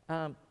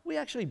 we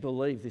actually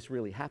believe this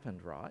really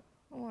happened, right?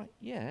 I'm like,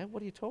 yeah,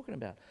 what are you talking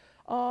about?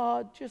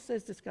 Oh, just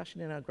there's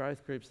discussion in our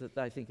growth groups that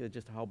they think they're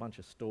just a whole bunch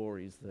of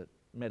stories,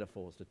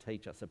 metaphors to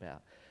teach us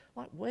about.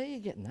 Like, where are you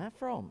getting that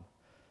from?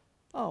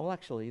 Oh, well,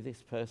 actually,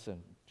 this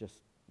person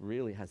just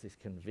really has this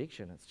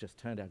conviction. It's just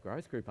turned our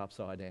growth group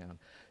upside down.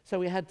 So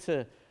we had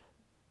to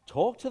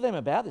talk to them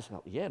about this.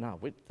 Like, yeah, no,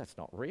 that's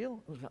not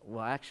real.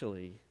 Well,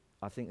 actually,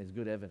 I think there's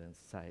good evidence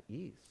to say it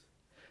is.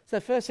 So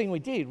the first thing we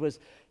did was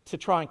to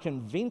try and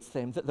convince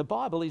them that the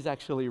Bible is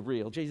actually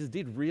real. Jesus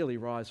did really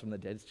rise from the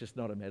dead. It's just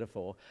not a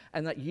metaphor.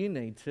 And that you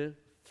need to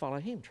follow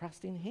him,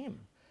 trust in him.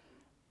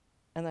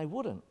 And they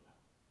wouldn't.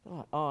 They're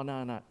like, oh,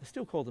 no. They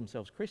still call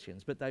themselves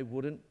Christians, but they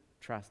wouldn't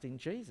trust in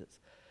Jesus.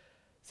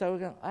 So we're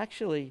going,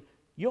 actually,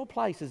 your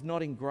place is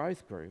not in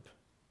growth group,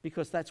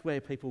 because that's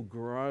where people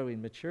grow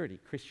in maturity.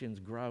 Christians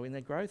grow in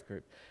their growth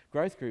group.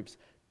 Growth groups,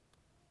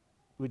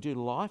 we do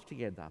life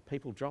together.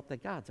 People drop their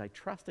guards. They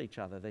trust each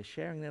other. They're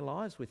sharing their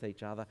lives with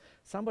each other.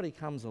 Somebody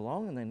comes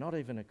along and they're not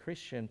even a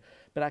Christian,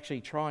 but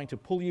actually trying to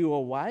pull you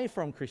away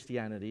from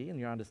Christianity and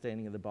your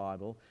understanding of the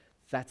Bible.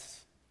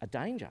 that's a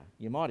danger.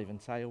 You might even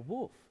say a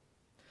wolf.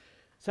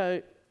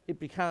 So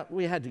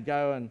we had to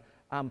go and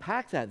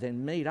unpack that,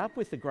 then meet up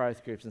with the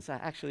growth groups and say,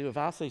 actually, we've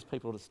asked these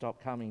people to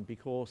stop coming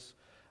because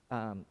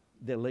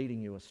they're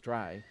leading you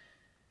astray.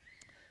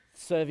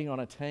 Serving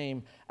on a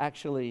team,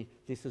 actually,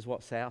 this is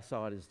what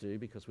Southsiders do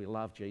because we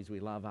love Jesus, we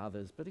love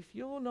others. But if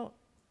you're not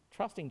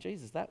trusting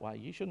Jesus that way,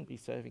 you shouldn't be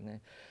serving there.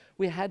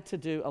 We had to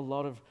do a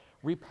lot of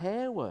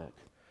repair work.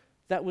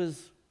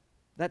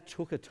 That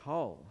took a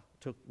toll,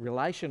 took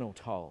relational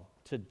toll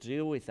to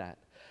deal with that.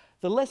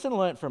 The lesson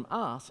learnt from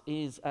us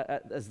is,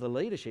 as the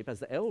leadership, as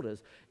the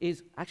elders,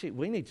 is actually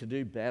we need to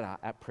do better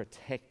at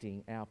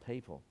protecting our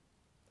people.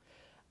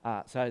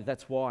 So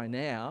that's why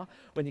now,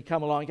 when you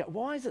come along and go,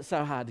 why is it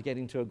so hard to get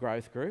into a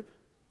growth group?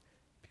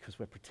 Because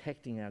we're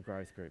protecting our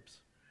growth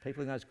groups.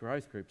 People in those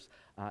growth groups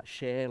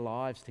share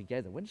lives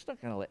together. We're just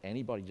not going to let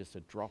anybody just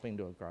drop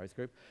into a growth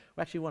group.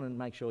 We actually want to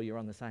make sure you're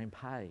on the same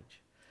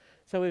page.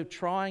 So we're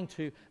trying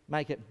to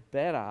make it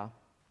better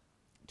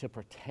to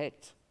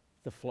protect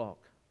the flock,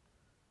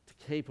 to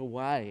keep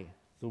away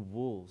the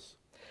wolves.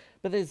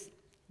 But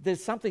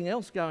there's something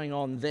else going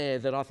on there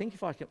that I think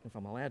if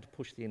I'm allowed to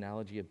push the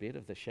analogy a bit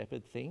of the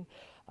shepherd thing.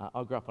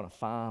 I grew up on a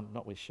farm,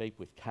 not with sheep,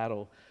 with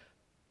cattle.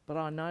 But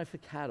I know for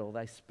cattle,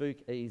 they spook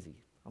easy.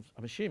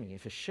 I'm assuming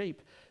if a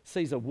sheep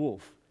sees a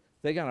wolf,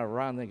 they're going to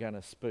run, they're going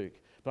to spook.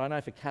 But I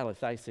know for cattle, if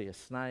they see a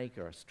snake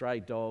or a stray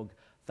dog,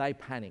 they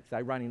panic.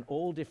 They run in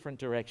all different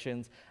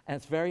directions, and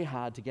it's very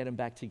hard to get them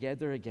back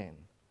together again.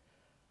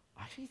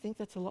 I actually think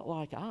that's a lot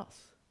like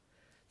us.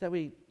 That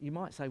you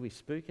might say we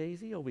spook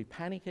easy, or we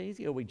panic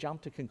easy, or we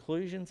jump to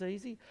conclusions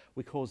easy,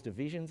 we cause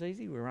divisions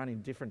easy, we run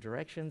in different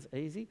directions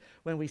easy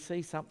when we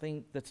see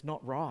something that's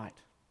not right.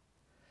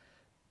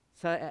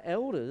 So our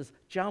elders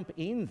jump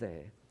in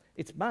there.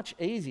 It's much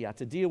easier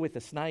to deal with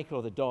the snake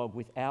or the dog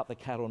without the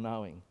cattle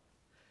knowing,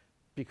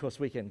 because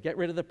we can get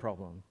rid of the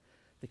problem.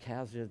 The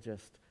cows are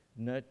just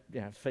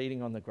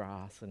feeding on the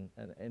grass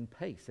and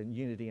peace and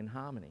unity and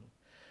harmony.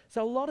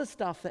 So a lot of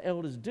stuff the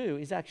elders do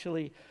is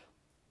actually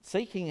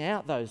seeking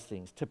out those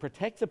things to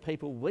protect the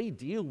people. We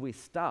deal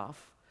with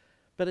stuff,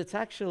 but it's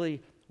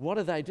actually, what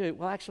do they do?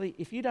 Well, actually,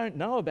 if you don't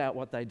know about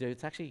what they do,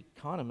 it actually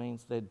kind of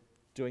means they're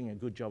doing a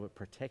good job of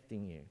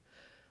protecting you.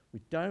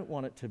 We don't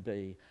want it to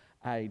be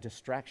a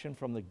distraction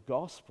from the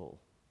gospel,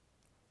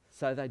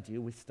 so they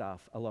deal with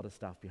a lot of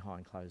stuff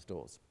behind closed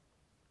doors.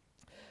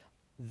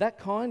 That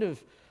kind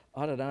of,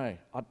 I don't know,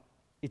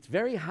 it's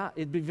very hard.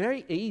 It'd be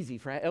very easy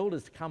for our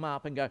elders to come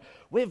up and go,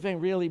 we've been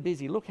really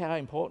busy, look how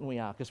important we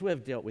are, because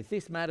we've dealt with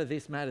this matter,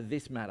 this matter,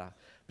 this matter.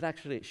 But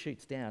actually it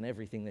shoots down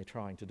everything they're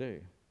trying to do,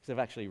 because they've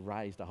actually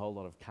raised a whole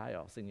lot of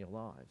chaos in your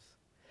lives.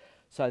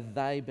 So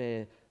they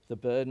bear the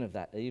burden of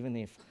that, even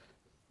if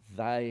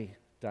they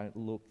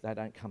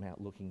don't come out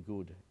looking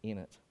good in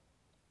it.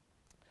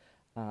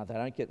 They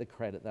don't get the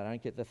credit, they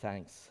don't get the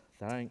thanks,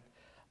 they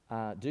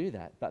don't do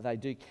that, but they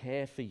do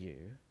care for you.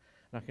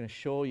 And I can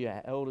assure you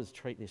our elders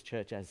treat this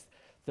church as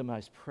the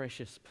most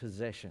precious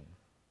possession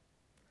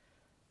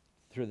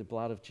through the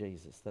blood of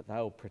Jesus, that they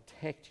will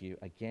protect you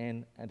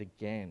again and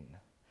again.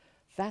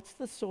 That's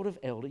the sort of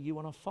elder you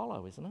want to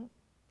follow, isn't it?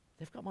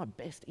 They've got my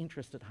best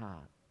interest at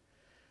heart,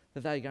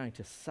 that they're going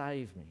to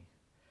save me,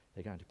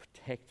 they're going to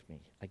protect me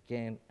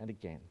again and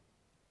again.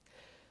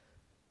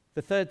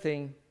 The third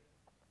thing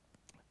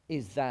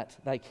is that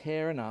they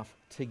care enough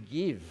to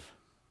give.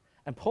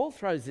 And Paul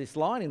throws this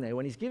line in there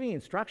when he's giving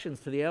instructions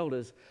to the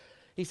elders.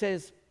 He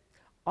says,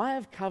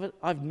 I've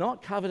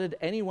not coveted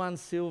anyone's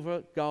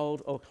silver,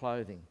 gold, or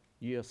clothing.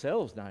 You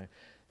yourselves know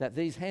that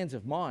these hands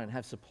of mine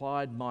have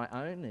supplied my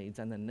own needs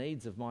and the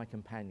needs of my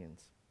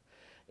companions.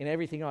 In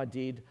everything I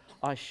did,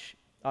 I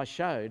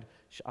showed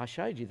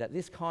you that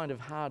this kind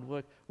of hard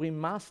work, we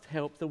must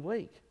help the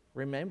weak,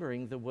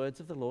 remembering the words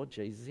of the Lord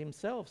Jesus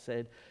himself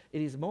said,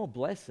 it is more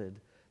blessed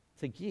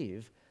to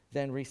give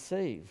than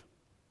receive.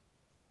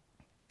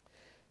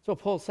 So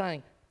Paul's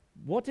saying,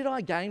 what did I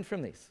gain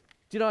from this?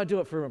 Did I do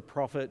it for a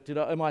profit?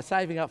 Am I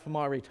saving up for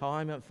my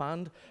retirement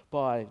fund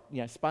by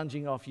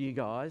sponging off you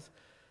guys?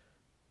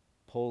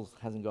 Paul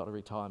hasn't got a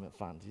retirement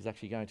fund. He's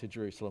actually going to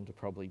Jerusalem to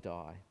probably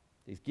die.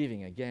 He's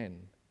giving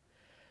again.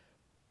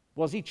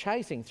 Was he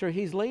chasing, through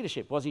his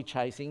leadership, was he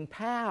chasing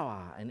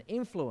power and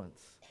influence?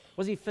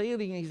 Was he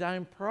feeding his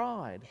own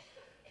pride?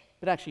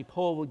 But actually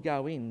Paul would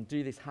go in,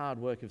 do this hard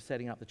work of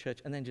setting up the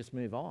church and then just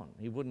move on.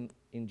 He wouldn't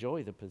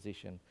enjoy the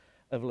position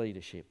of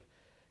leadership.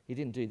 He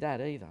didn't do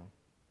that either.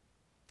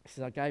 He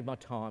says, I gave my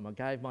time, I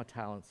gave my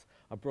talents,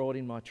 I brought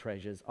in my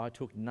treasures, I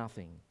took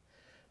nothing.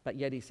 But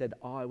yet he said,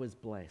 I was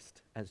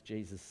blessed, as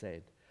Jesus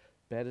said.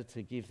 Better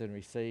to give than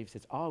receive. He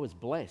says, I was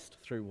blessed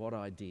through what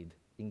I did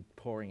in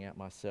pouring out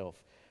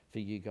myself for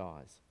you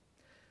guys.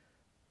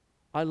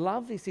 I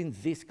love this in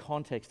this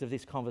context of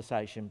this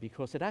conversation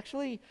because it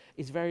actually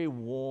is very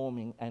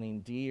warming and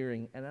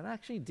endearing, and it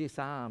actually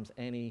disarms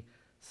any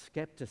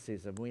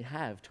skepticism we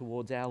have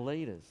towards our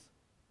leaders.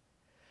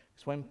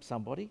 Because when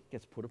somebody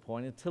gets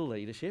appointed to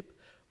leadership,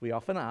 we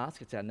often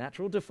ask, it's our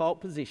natural default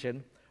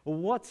position, well,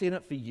 what's in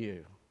it for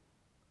you?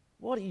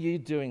 What are you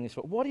doing this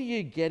for? What are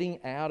you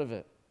getting out of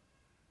it?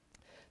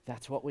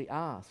 That's what we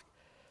ask.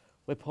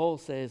 Where Paul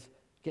says,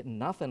 get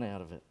nothing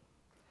out of it.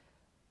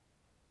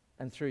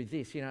 And through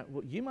this,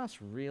 well, you must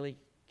really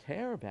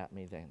care about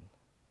me then.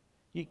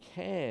 You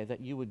care that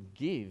you would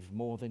give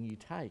more than you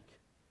take.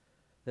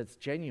 That's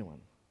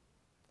genuine.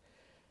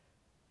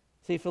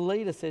 See, if a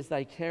leader says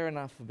they care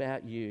enough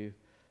about you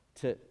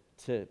to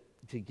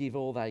give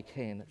all they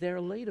can, they're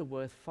a leader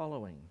worth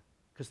following,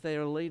 because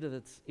they're a leader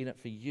that's in it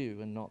for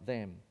you and not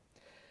them.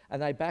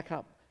 And they back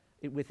up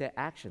it with their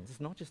actions. It's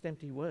not just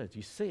empty words.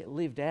 You see it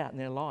lived out in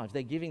their lives.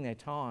 They're giving their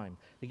time.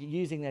 They're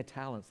using their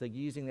talents. They're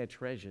using their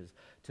treasures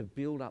to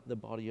build up the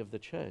body of the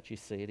church. You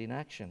see it in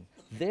action.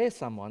 They're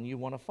someone you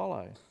want to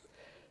follow.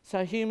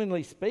 So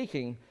humanly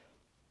speaking,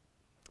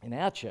 in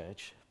our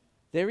church,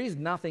 there is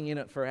nothing in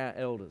it for our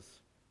elders.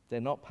 They're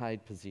not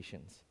paid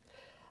positions.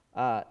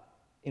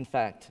 In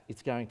fact,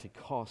 it's going to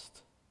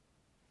cost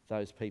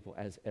those people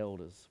as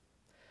elders.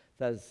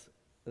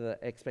 The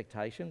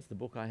expectations, the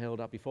book I held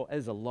up before,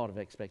 there's a lot of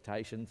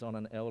expectations on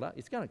an elder.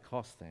 It's going to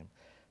cost them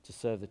to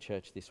serve the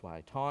church this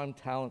way. Time,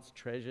 talents,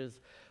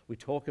 treasures. We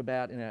talk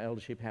about in our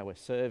eldership how we're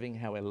serving,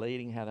 how we're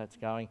leading, how that's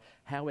going,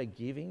 how we're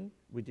giving.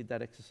 We did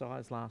that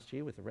exercise last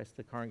year with the rest of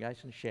the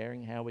congregation,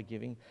 sharing how we're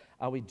giving.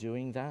 Are we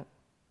doing that?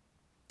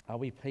 Are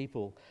we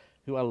people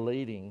who are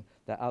leading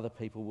that other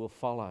people will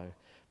follow?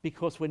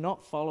 Because we're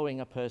not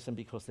following a person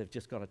because they've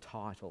just got a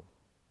title.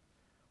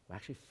 We're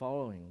actually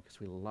following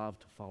because we love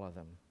to follow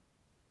them,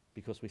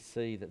 because we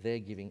see that they're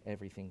giving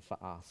everything for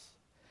us.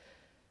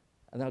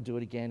 And they'll do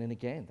it again and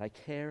again. They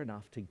care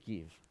enough to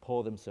give,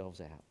 pour themselves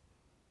out.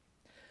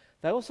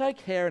 They also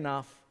care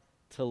enough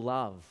to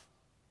love.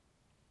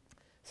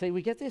 See,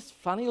 we get this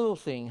funny little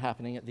thing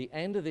happening at the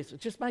end of this. It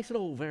just makes it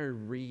all very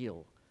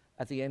real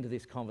at the end of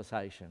this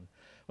conversation.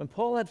 When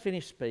Paul had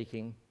finished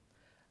speaking,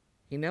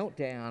 he knelt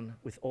down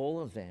with all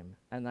of them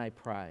and they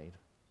prayed.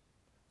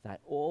 They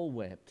all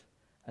wept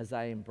as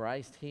they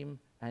embraced him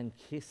and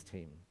kissed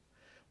him.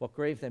 What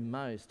grieved them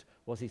most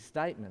was his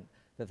statement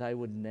that they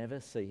would never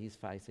see his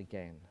face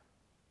again.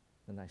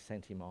 And they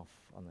sent him off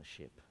on the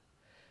ship.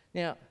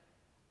 Now,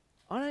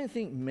 I don't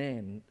think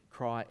men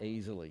cry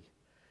easily.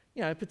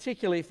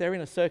 Particularly if they're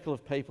in a circle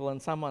of people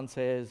and someone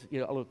says,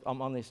 look,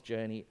 I'm on this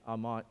journey, I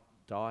might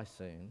die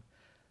soon.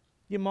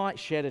 You might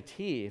shed a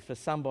tear for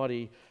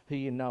somebody who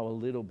you know a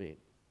little bit.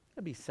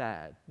 It'd be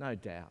sad, no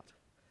doubt.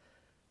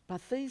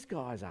 But these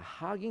guys are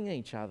hugging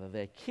each other,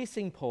 they're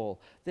kissing Paul,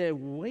 they're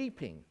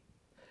weeping.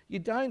 You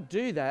don't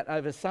do that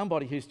over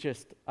somebody who's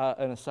just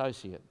an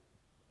associate.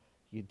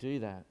 You do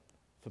that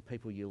for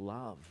people you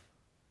love.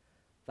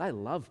 They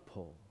love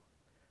Paul.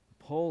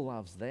 Paul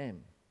loves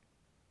them.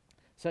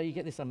 So you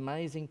get this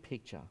amazing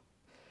picture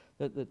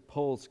that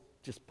Paul's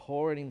just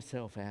pouring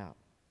himself out.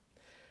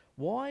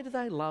 Why do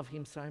they love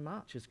him so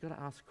much? It's got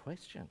to ask a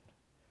question.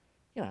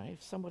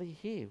 If somebody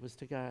here was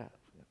to go,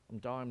 I'm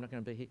dying, I'm not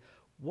going to be here,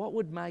 what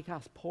would make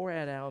us pour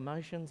out our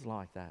emotions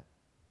like that?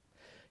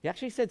 He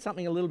actually said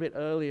something a little bit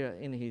earlier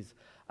in his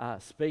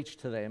speech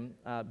to them,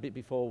 a bit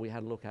before we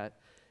had a look at.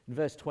 In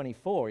verse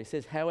 24, he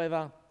says,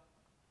 however,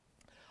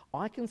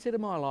 I consider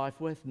my life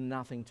worth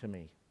nothing to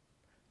me.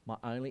 My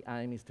only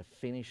aim is to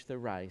finish the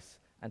race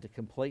and to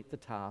complete the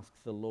task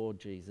the Lord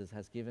Jesus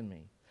has given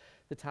me.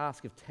 The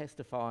task of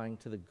testifying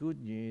to the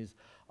good news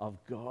of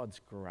God's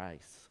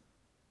grace.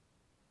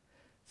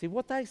 See,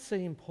 what they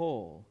see in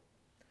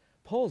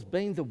Paul's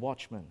been the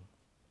watchman.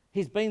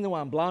 He's been the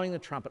one blowing the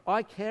trumpet.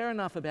 I care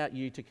enough about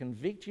you to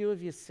convict you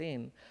of your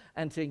sin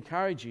and to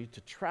encourage you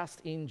to trust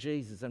in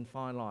Jesus and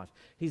find life.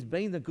 He's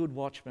been the good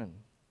watchman.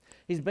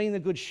 He's been the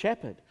good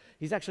shepherd.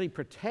 He's actually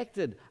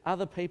protected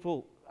other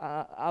people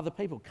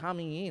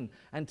coming in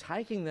and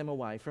taking them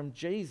away from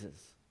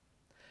Jesus.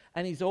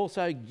 And he's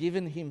also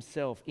given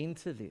himself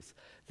into this.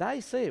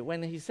 They see it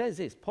when he says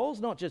this. Paul's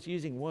not just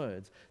using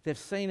words. They've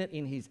seen it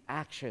in his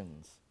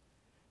actions.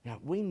 Now,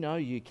 we know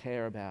you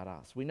care about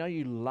us. We know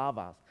you love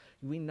us.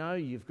 We know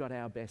you've got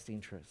our best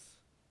interests.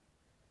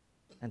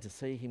 And to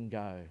see him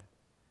go,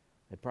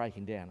 they're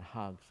breaking down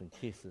hugs and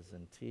kisses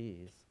and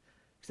tears.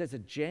 Because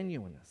there's a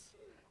genuineness,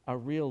 a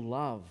real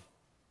love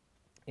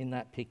in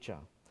that picture.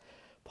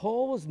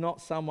 Paul was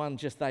not someone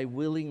just they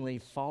willingly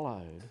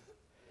followed.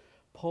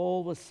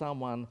 Paul was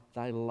someone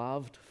they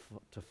loved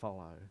to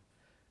follow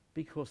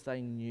because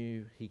they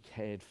knew he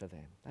cared for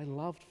them. They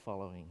loved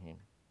following him.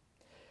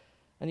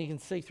 And you can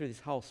see through this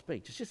whole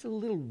speech, it's just a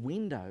little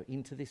window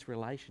into this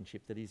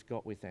relationship that he's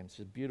got with them. It's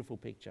a beautiful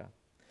picture.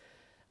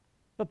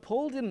 But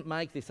Paul didn't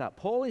make this up.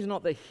 Paul is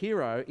not the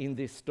hero in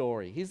this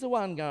story. He's the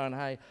one going,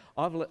 hey,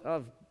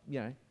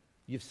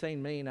 you've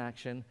seen me in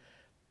action.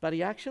 But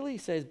he actually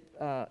says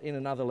in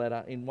another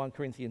letter, in 1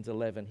 Corinthians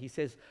 11, he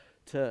says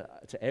to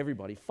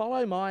everybody,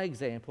 follow my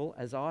example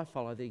as I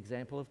follow the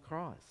example of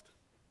Christ.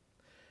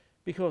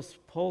 Because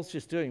Paul's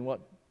just doing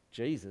what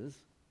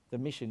the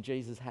mission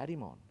Jesus had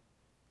him on.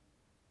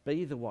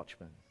 Be the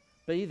watchman.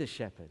 Be the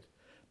shepherd.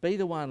 Be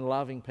the one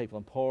loving people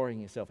and pouring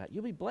yourself out.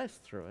 You'll be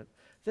blessed through it.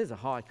 There's a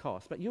high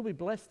cost, but you'll be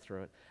blessed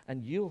through it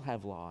and you'll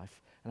have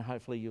life and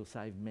hopefully you'll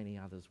save many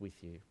others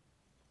with you.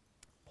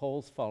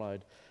 Paul's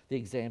followed the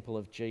example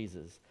of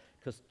Jesus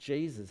because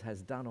Jesus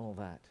has done all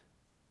that.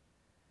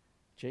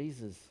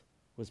 Jesus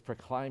was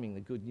proclaiming the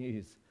good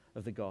news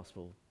of the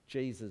gospel.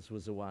 Jesus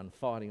was the one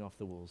fighting off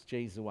the wolves.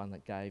 Jesus the one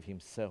that gave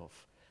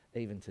himself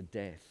even to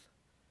death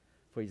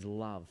for his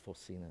love for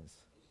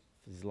sinners,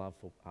 for his love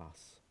for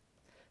us.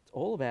 It's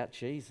all about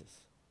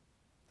Jesus.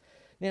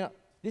 Now,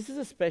 this is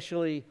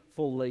especially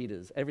for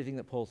leaders, everything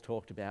that Paul's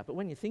talked about. But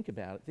when you think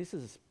about it, this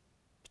is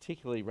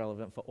particularly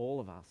relevant for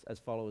all of us as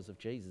followers of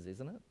Jesus,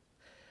 isn't it?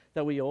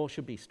 That we all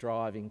should be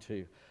striving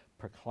to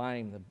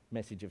proclaim the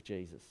message of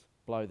Jesus,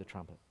 blow the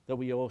trumpet. That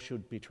we all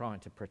should be trying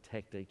to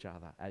protect each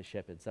other as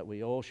shepherds. That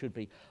we all should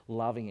be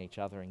loving each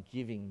other and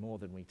giving more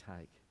than we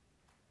take.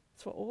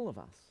 It's for all of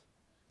us.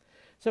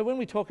 So when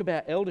we talk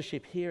about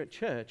eldership here at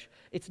church,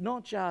 it's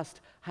not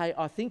just, hey,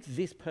 I think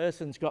this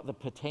person's got the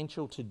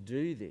potential to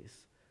do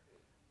this.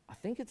 I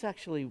think it's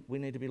actually, we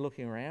need to be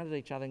looking around at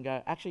each other and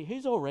go, actually,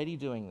 who's already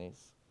doing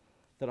this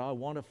that I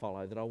want to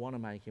follow, that I want to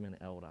make him an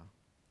elder?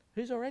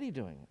 Who's already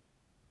doing it?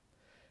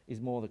 Is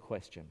more the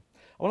question.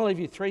 I want to leave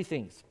you 3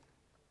 things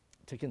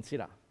to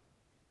consider.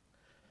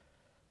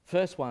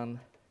 First one,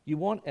 you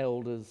want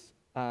elders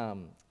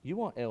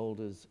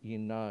you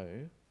know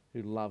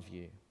who love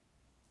you.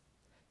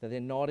 That they're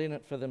not in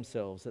it for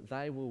themselves, that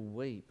they will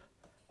weep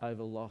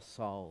over lost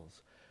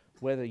souls.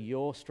 Whether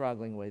you're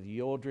struggling, whether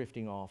you're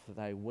drifting off, that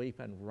they weep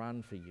and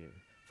run for you,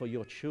 for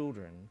your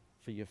children,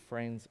 for your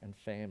friends and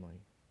family.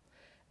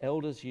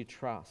 Elders you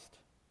trust.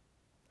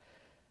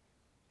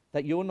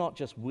 That you're not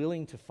just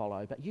willing to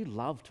follow, but you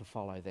love to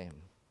follow them,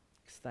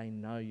 because they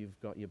know they've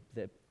got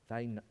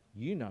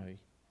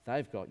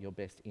your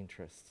best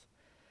interests,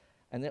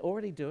 and they're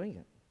already doing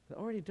it. They're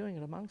already doing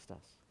it amongst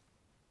us.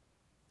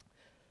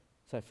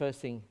 So first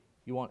thing,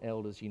 you want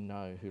elders you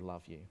know who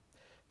love you.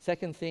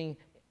 Second thing,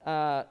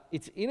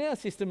 it's in our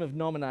system of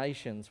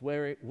nominations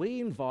where we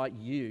invite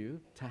you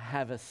to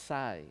have a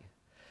say.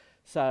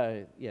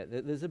 So, yeah,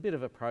 there's a bit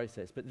of a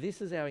process, but this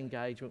is our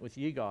engagement with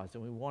you guys,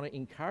 and we want to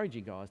encourage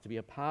you guys to be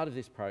a part of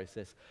this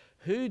process.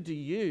 Who do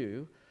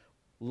you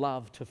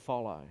love to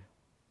follow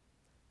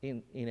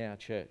in our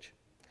church?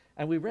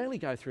 And we rarely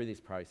go through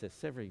this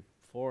process, every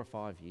 4 or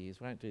 5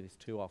 years. We don't do this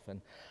too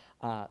often.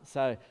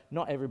 So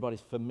not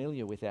everybody's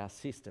familiar with our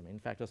system. In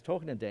fact, I was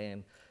talking to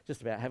Dan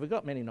just about, have we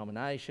got many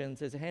nominations?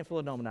 There's a handful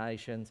of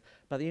nominations,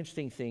 but the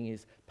interesting thing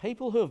is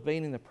people who have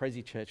been in the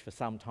Prezi Church for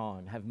some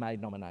time have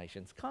made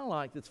nominations. Kind of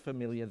like it's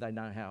familiar, they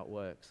know how it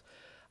works.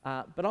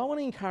 But I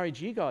want to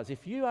encourage you guys,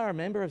 if you are a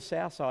member of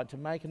Southside, to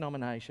make a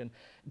nomination.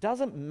 It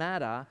doesn't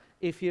matter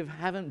if you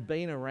haven't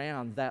been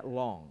around that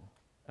long.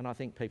 And I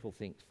think people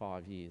think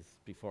 5 years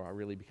before I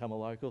really become a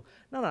local.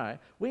 No,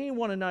 we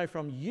want to know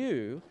from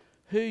you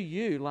who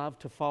you love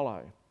to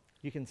follow.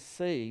 You can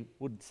see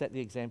would set the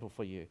example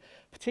for you.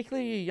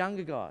 Particularly you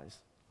younger guys.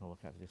 I'll look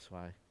over this way.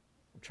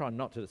 I'm trying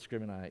not to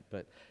discriminate,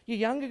 but you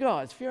younger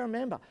guys, if you're a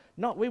member,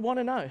 we want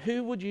to know,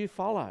 who would you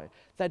follow?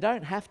 They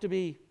don't have to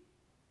be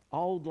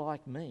old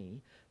like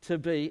me to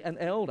be an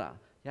elder.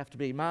 You have to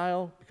be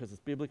male because it's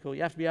biblical.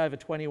 You have to be over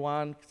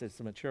 21 because there's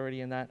some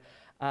maturity in that.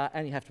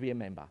 And you have to be a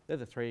member. They're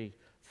the 3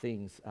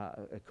 things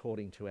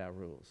according to our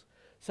rules.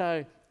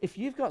 So if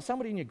you've got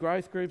somebody in your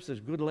growth groups as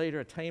a good leader,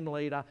 a team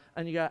leader,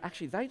 and you go,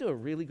 actually, they do a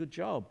really good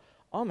job,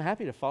 I'm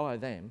happy to follow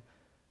them,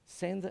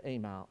 send the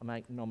email and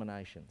make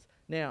nominations.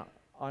 Now,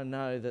 I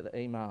know that the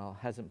email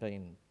hasn't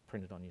been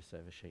printed on your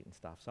service sheet and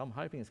stuff, so I'm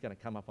hoping it's going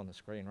to come up on the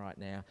screen right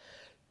now.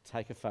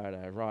 Take a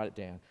photo, write it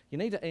down. You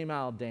need to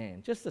email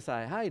Dan just to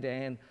say, hey,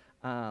 Dan,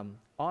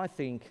 I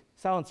think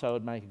so-and-so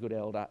would make a good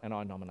elder and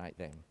I nominate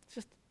them. It's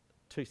just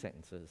 2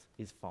 sentences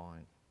is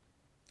fine.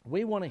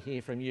 We want to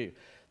hear from you.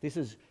 This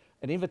is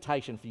an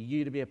invitation for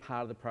you to be a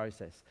part of the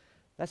process.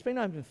 That's been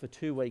open for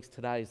 2 weeks.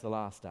 Today is the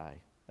last day,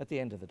 at the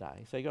end of the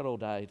day. So you've got all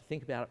day to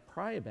think about it,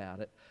 pray about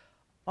it.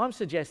 I'm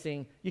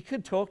suggesting you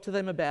could talk to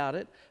them about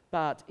it,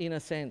 but in a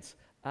sense,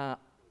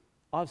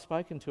 I've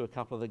spoken to a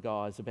couple of the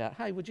guys about,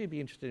 hey, would you be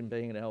interested in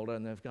being an elder?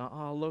 And they've gone,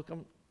 oh, look,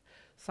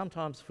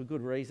 sometimes for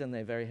good reason,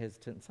 they're very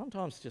hesitant.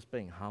 Sometimes just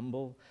being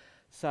humble.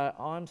 So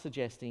I'm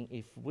suggesting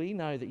if we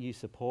know that you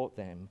support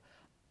them,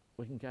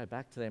 we can go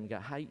back to them and go,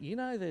 hey,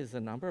 there's a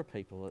number of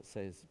people that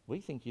says,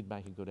 we think you'd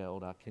make a good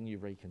elder, can you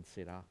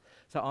reconsider?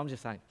 So I'm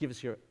just saying, give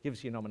us your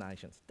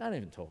nominations. Don't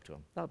even talk to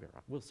them. They'll be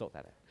right. We'll sort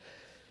that out.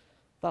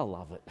 They'll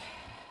love it.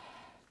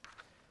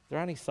 They're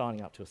only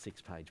signing up to a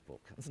 6-page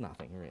book. It's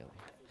nothing, really.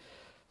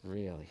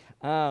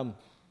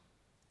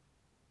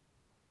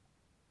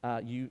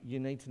 You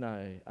need to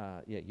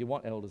know, you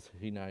want elders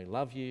who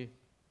love you.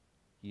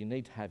 You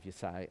need to have your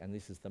say, and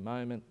this is the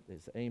moment.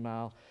 There's the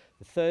email.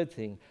 The third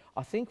thing,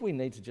 I think we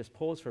need to just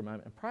pause for a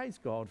moment and praise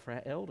God for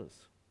our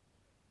elders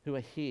who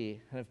are here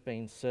and have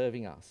been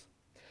serving us.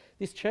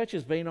 This church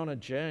has been on a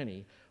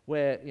journey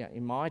where,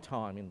 in my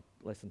time, in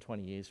less than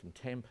 20 years, from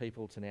 10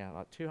 people to now,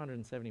 like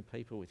 270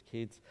 people with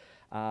kids,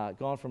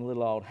 gone from a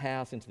little old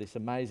house into this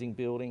amazing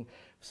building.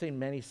 We've seen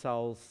many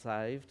souls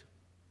saved,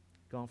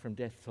 gone from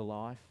death to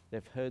life.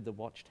 They've heard the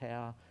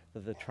watchtower,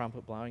 the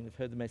trumpet blowing. They've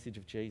heard the message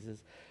of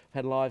Jesus. We've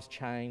had lives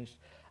changed.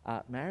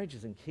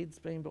 marriages and kids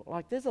being born.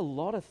 Like, there's a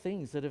lot of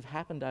things that have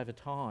happened over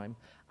time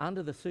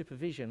under the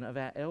supervision of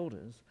our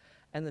elders.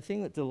 And the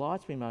thing that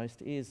delights me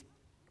most is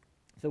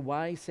the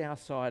way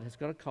Southside has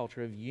got a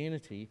culture of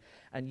unity,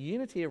 and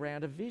unity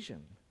around a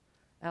vision.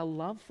 Our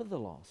love for the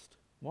lost,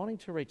 wanting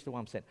to reach the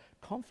 1%,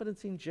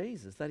 confidence in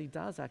Jesus that he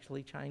does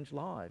actually change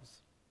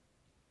lives.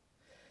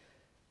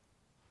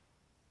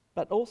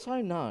 But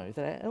also know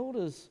that our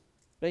elders,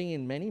 being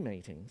in many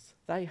meetings,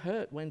 they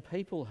hurt when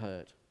people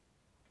hurt.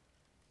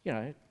 You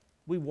know,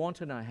 we want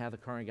to know how the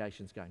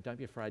congregation's going. Don't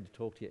be afraid to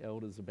talk to your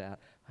elders about,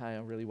 hey,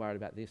 I'm really worried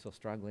about this or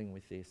struggling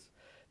with this.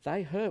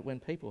 They hurt when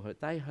people hurt.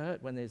 They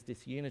hurt when there's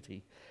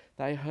disunity.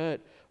 They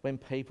hurt when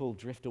people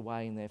drift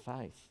away in their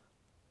faith.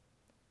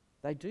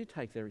 They do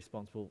take their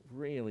responsibility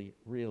really,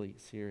 really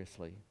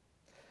seriously.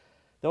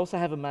 They also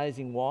have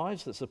amazing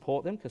wives that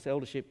support them, because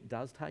eldership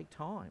does take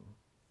time.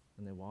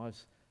 And their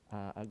wives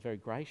are very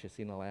gracious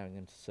in allowing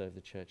them to serve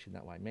the church in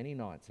that way, many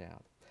nights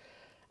out.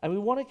 And we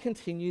want to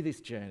continue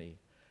this journey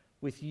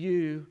with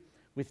you,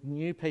 with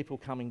new people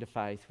coming to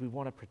faith. We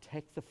want to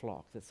protect the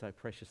flock that's so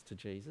precious to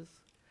Jesus,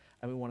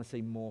 and we want to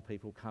see more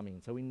people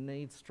coming. So we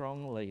need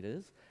strong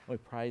leaders, and we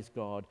praise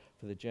God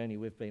for the journey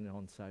we've been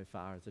on so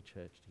far as a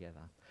church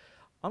together.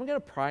 I'm going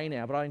to pray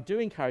now, but I do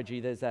encourage you,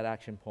 there's that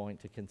action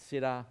point to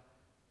consider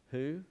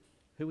who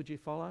would you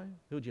follow?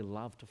 Who would you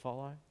love to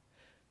follow?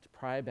 To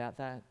pray about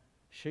that,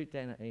 shoot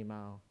down an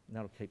email, and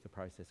that'll keep the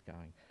process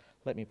going.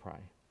 Let me pray.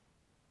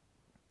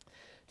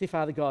 Dear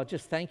Father God,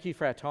 just thank you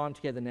for our time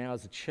together now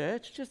as a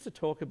church, just to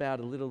talk about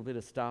a little bit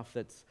of stuff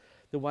that's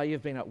the way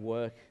you've been at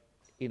work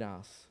in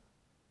us.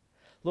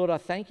 Lord, I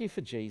thank you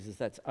for Jesus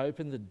that's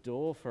opened the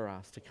door for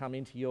us to come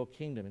into your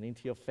kingdom and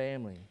into your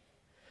family.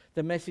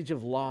 The message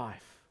of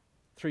life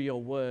through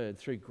your word,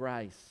 through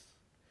grace,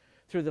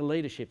 through the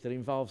leadership that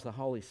involves the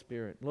Holy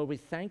Spirit. Lord, we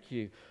thank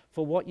you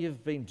for what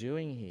you've been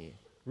doing here,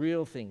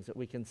 real things that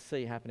we can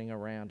see happening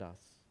around us.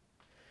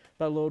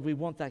 But Lord, we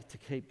want that to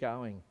keep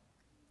going.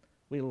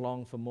 We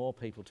long for more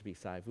people to be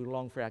saved. We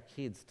long for our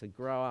kids to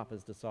grow up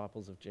as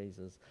disciples of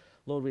Jesus.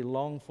 Lord, we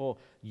long for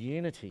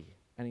unity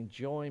and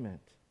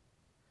enjoyment.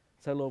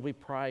 So Lord, we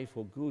pray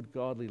for good,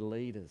 godly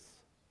leaders.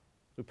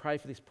 We pray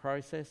for this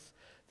process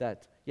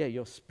that,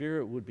 your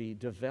Spirit would be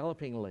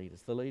developing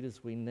leaders, the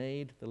leaders we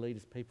need, the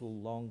leaders people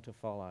long to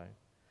follow.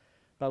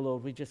 But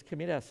Lord, we just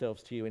commit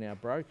ourselves to you in our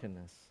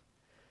brokenness,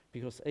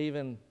 because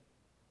even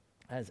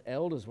as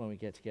elders when we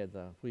get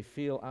together, we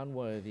feel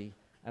unworthy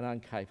and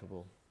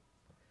incapable.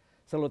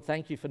 So Lord,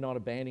 thank you for not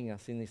abandoning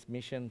us in this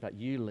mission, but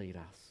you lead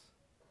us.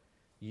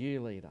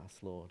 You lead us,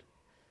 Lord.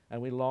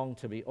 And we long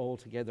to be all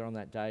together on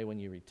that day when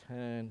you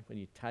return, when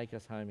you take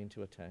us home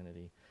into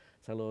eternity.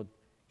 So Lord,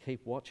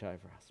 keep watch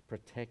over us,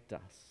 protect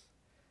us,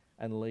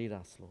 and lead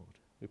us, Lord.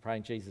 We pray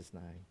in Jesus'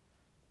 name.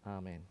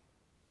 Amen.